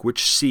each week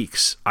which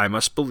seeks, I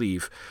must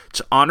believe,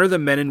 to honor the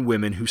men and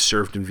women who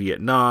served in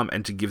Vietnam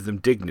and to give them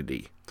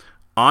dignity.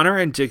 Honor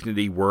and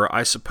dignity were,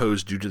 I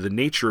suppose, due to the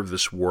nature of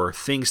this war,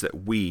 things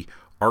that we,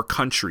 our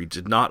country,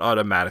 did not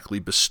automatically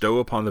bestow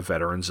upon the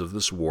veterans of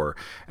this war,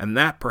 and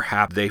that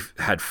perhaps they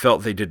had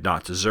felt they did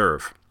not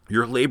deserve.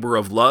 Your labor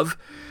of love,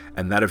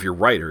 and that of your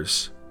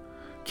writers,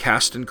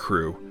 cast and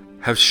crew,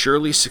 have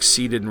surely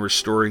succeeded in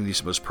restoring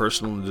these most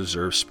personal and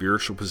deserved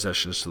spiritual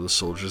possessions to the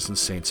soldiers and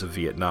saints of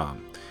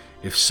Vietnam.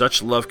 If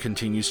such love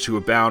continues to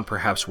abound,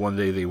 perhaps one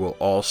day they will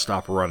all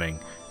stop running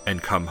and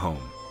come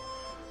home.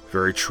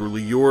 Very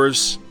truly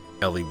yours,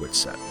 Ellie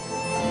Whitsett.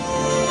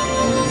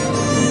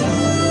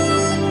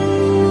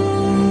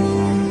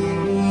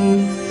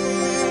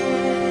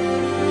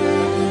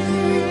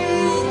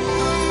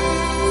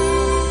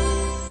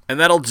 And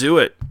that'll do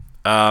it.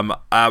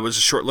 Was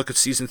a short look at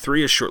Season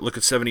 3, a short look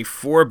at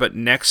 74, but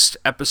next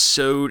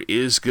episode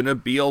is going to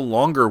be a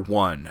longer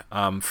one.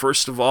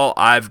 First of all,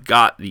 I've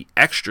got the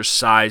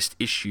extra-sized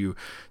issue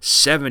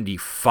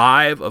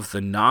 75 of the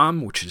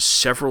Nam, which is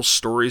several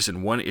stories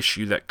in one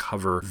issue that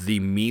cover the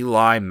My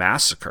Lai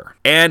massacre.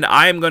 And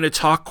I am going to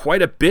talk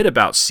quite a bit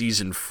about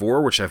Season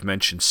 4, which I've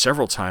mentioned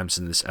several times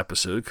in this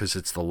episode, because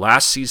it's the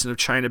last season of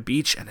China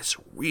Beach, and it's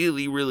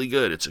really, really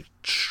good. It's a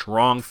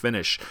strong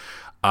finish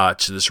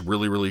to this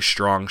really, really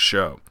strong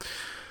show.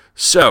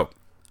 So,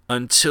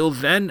 until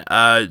then,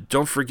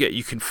 don't forget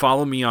you can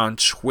follow me on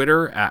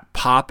Twitter at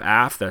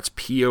PopAff. That's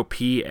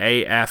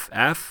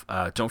POPAFF.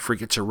 Don't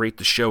forget to rate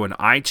the show in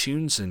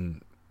iTunes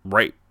and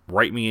write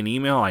write me an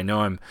email. I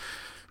know I'm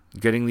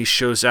getting these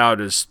shows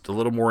out is a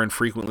little more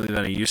infrequently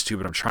than I used to,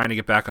 but I'm trying to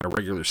get back on a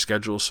regular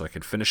schedule so I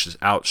can finish this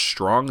out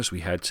strong as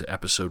we head to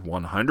episode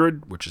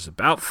 100, which is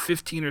about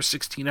 15 or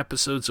 16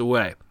 episodes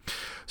away.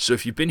 So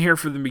if you've been here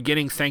from the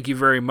beginning, thank you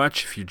very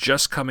much. If you're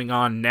just coming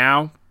on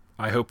now,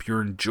 I hope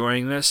you're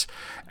enjoying this.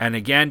 And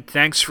again,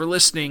 thanks for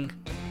listening,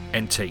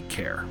 and take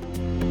care.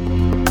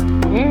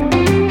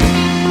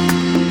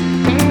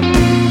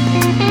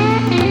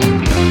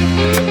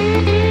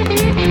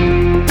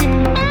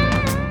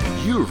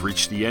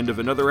 Reached the end of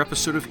another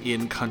episode of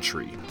In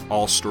Country.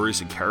 All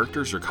stories and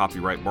characters are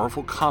copyright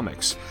Marvel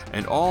Comics,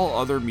 and all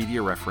other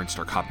media referenced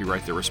are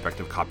copyright their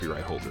respective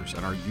copyright holders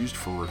and are used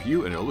for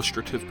review and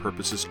illustrative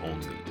purposes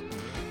only.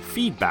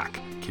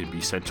 Feedback can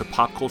be sent to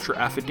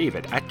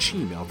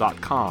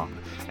popcultureaffidavit@gmail.com,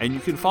 and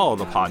you can follow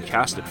the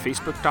podcast at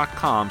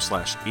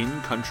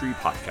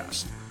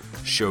facebook.com/incountrypodcast.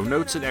 Show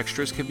notes and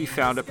extras can be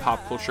found at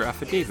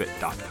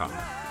popcultureaffidavit.com.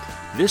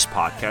 This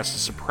podcast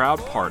is a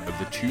proud part of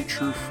the Two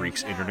True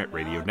Freaks Internet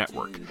Radio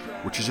Network,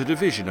 which is a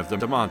division of the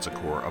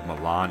Manzicor of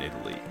Milan,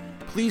 Italy.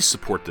 Please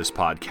support this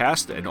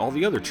podcast and all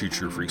the other Two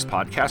True Freaks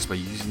podcasts by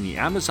using the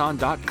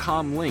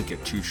Amazon.com link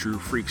at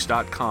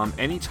twotruefreaks.com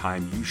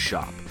anytime you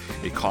shop.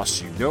 It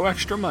costs you no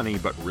extra money,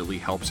 but really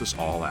helps us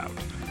all out.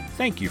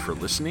 Thank you for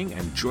listening,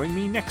 and join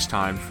me next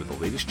time for the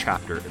latest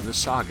chapter in the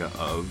saga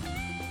of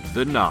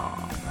The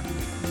Nom.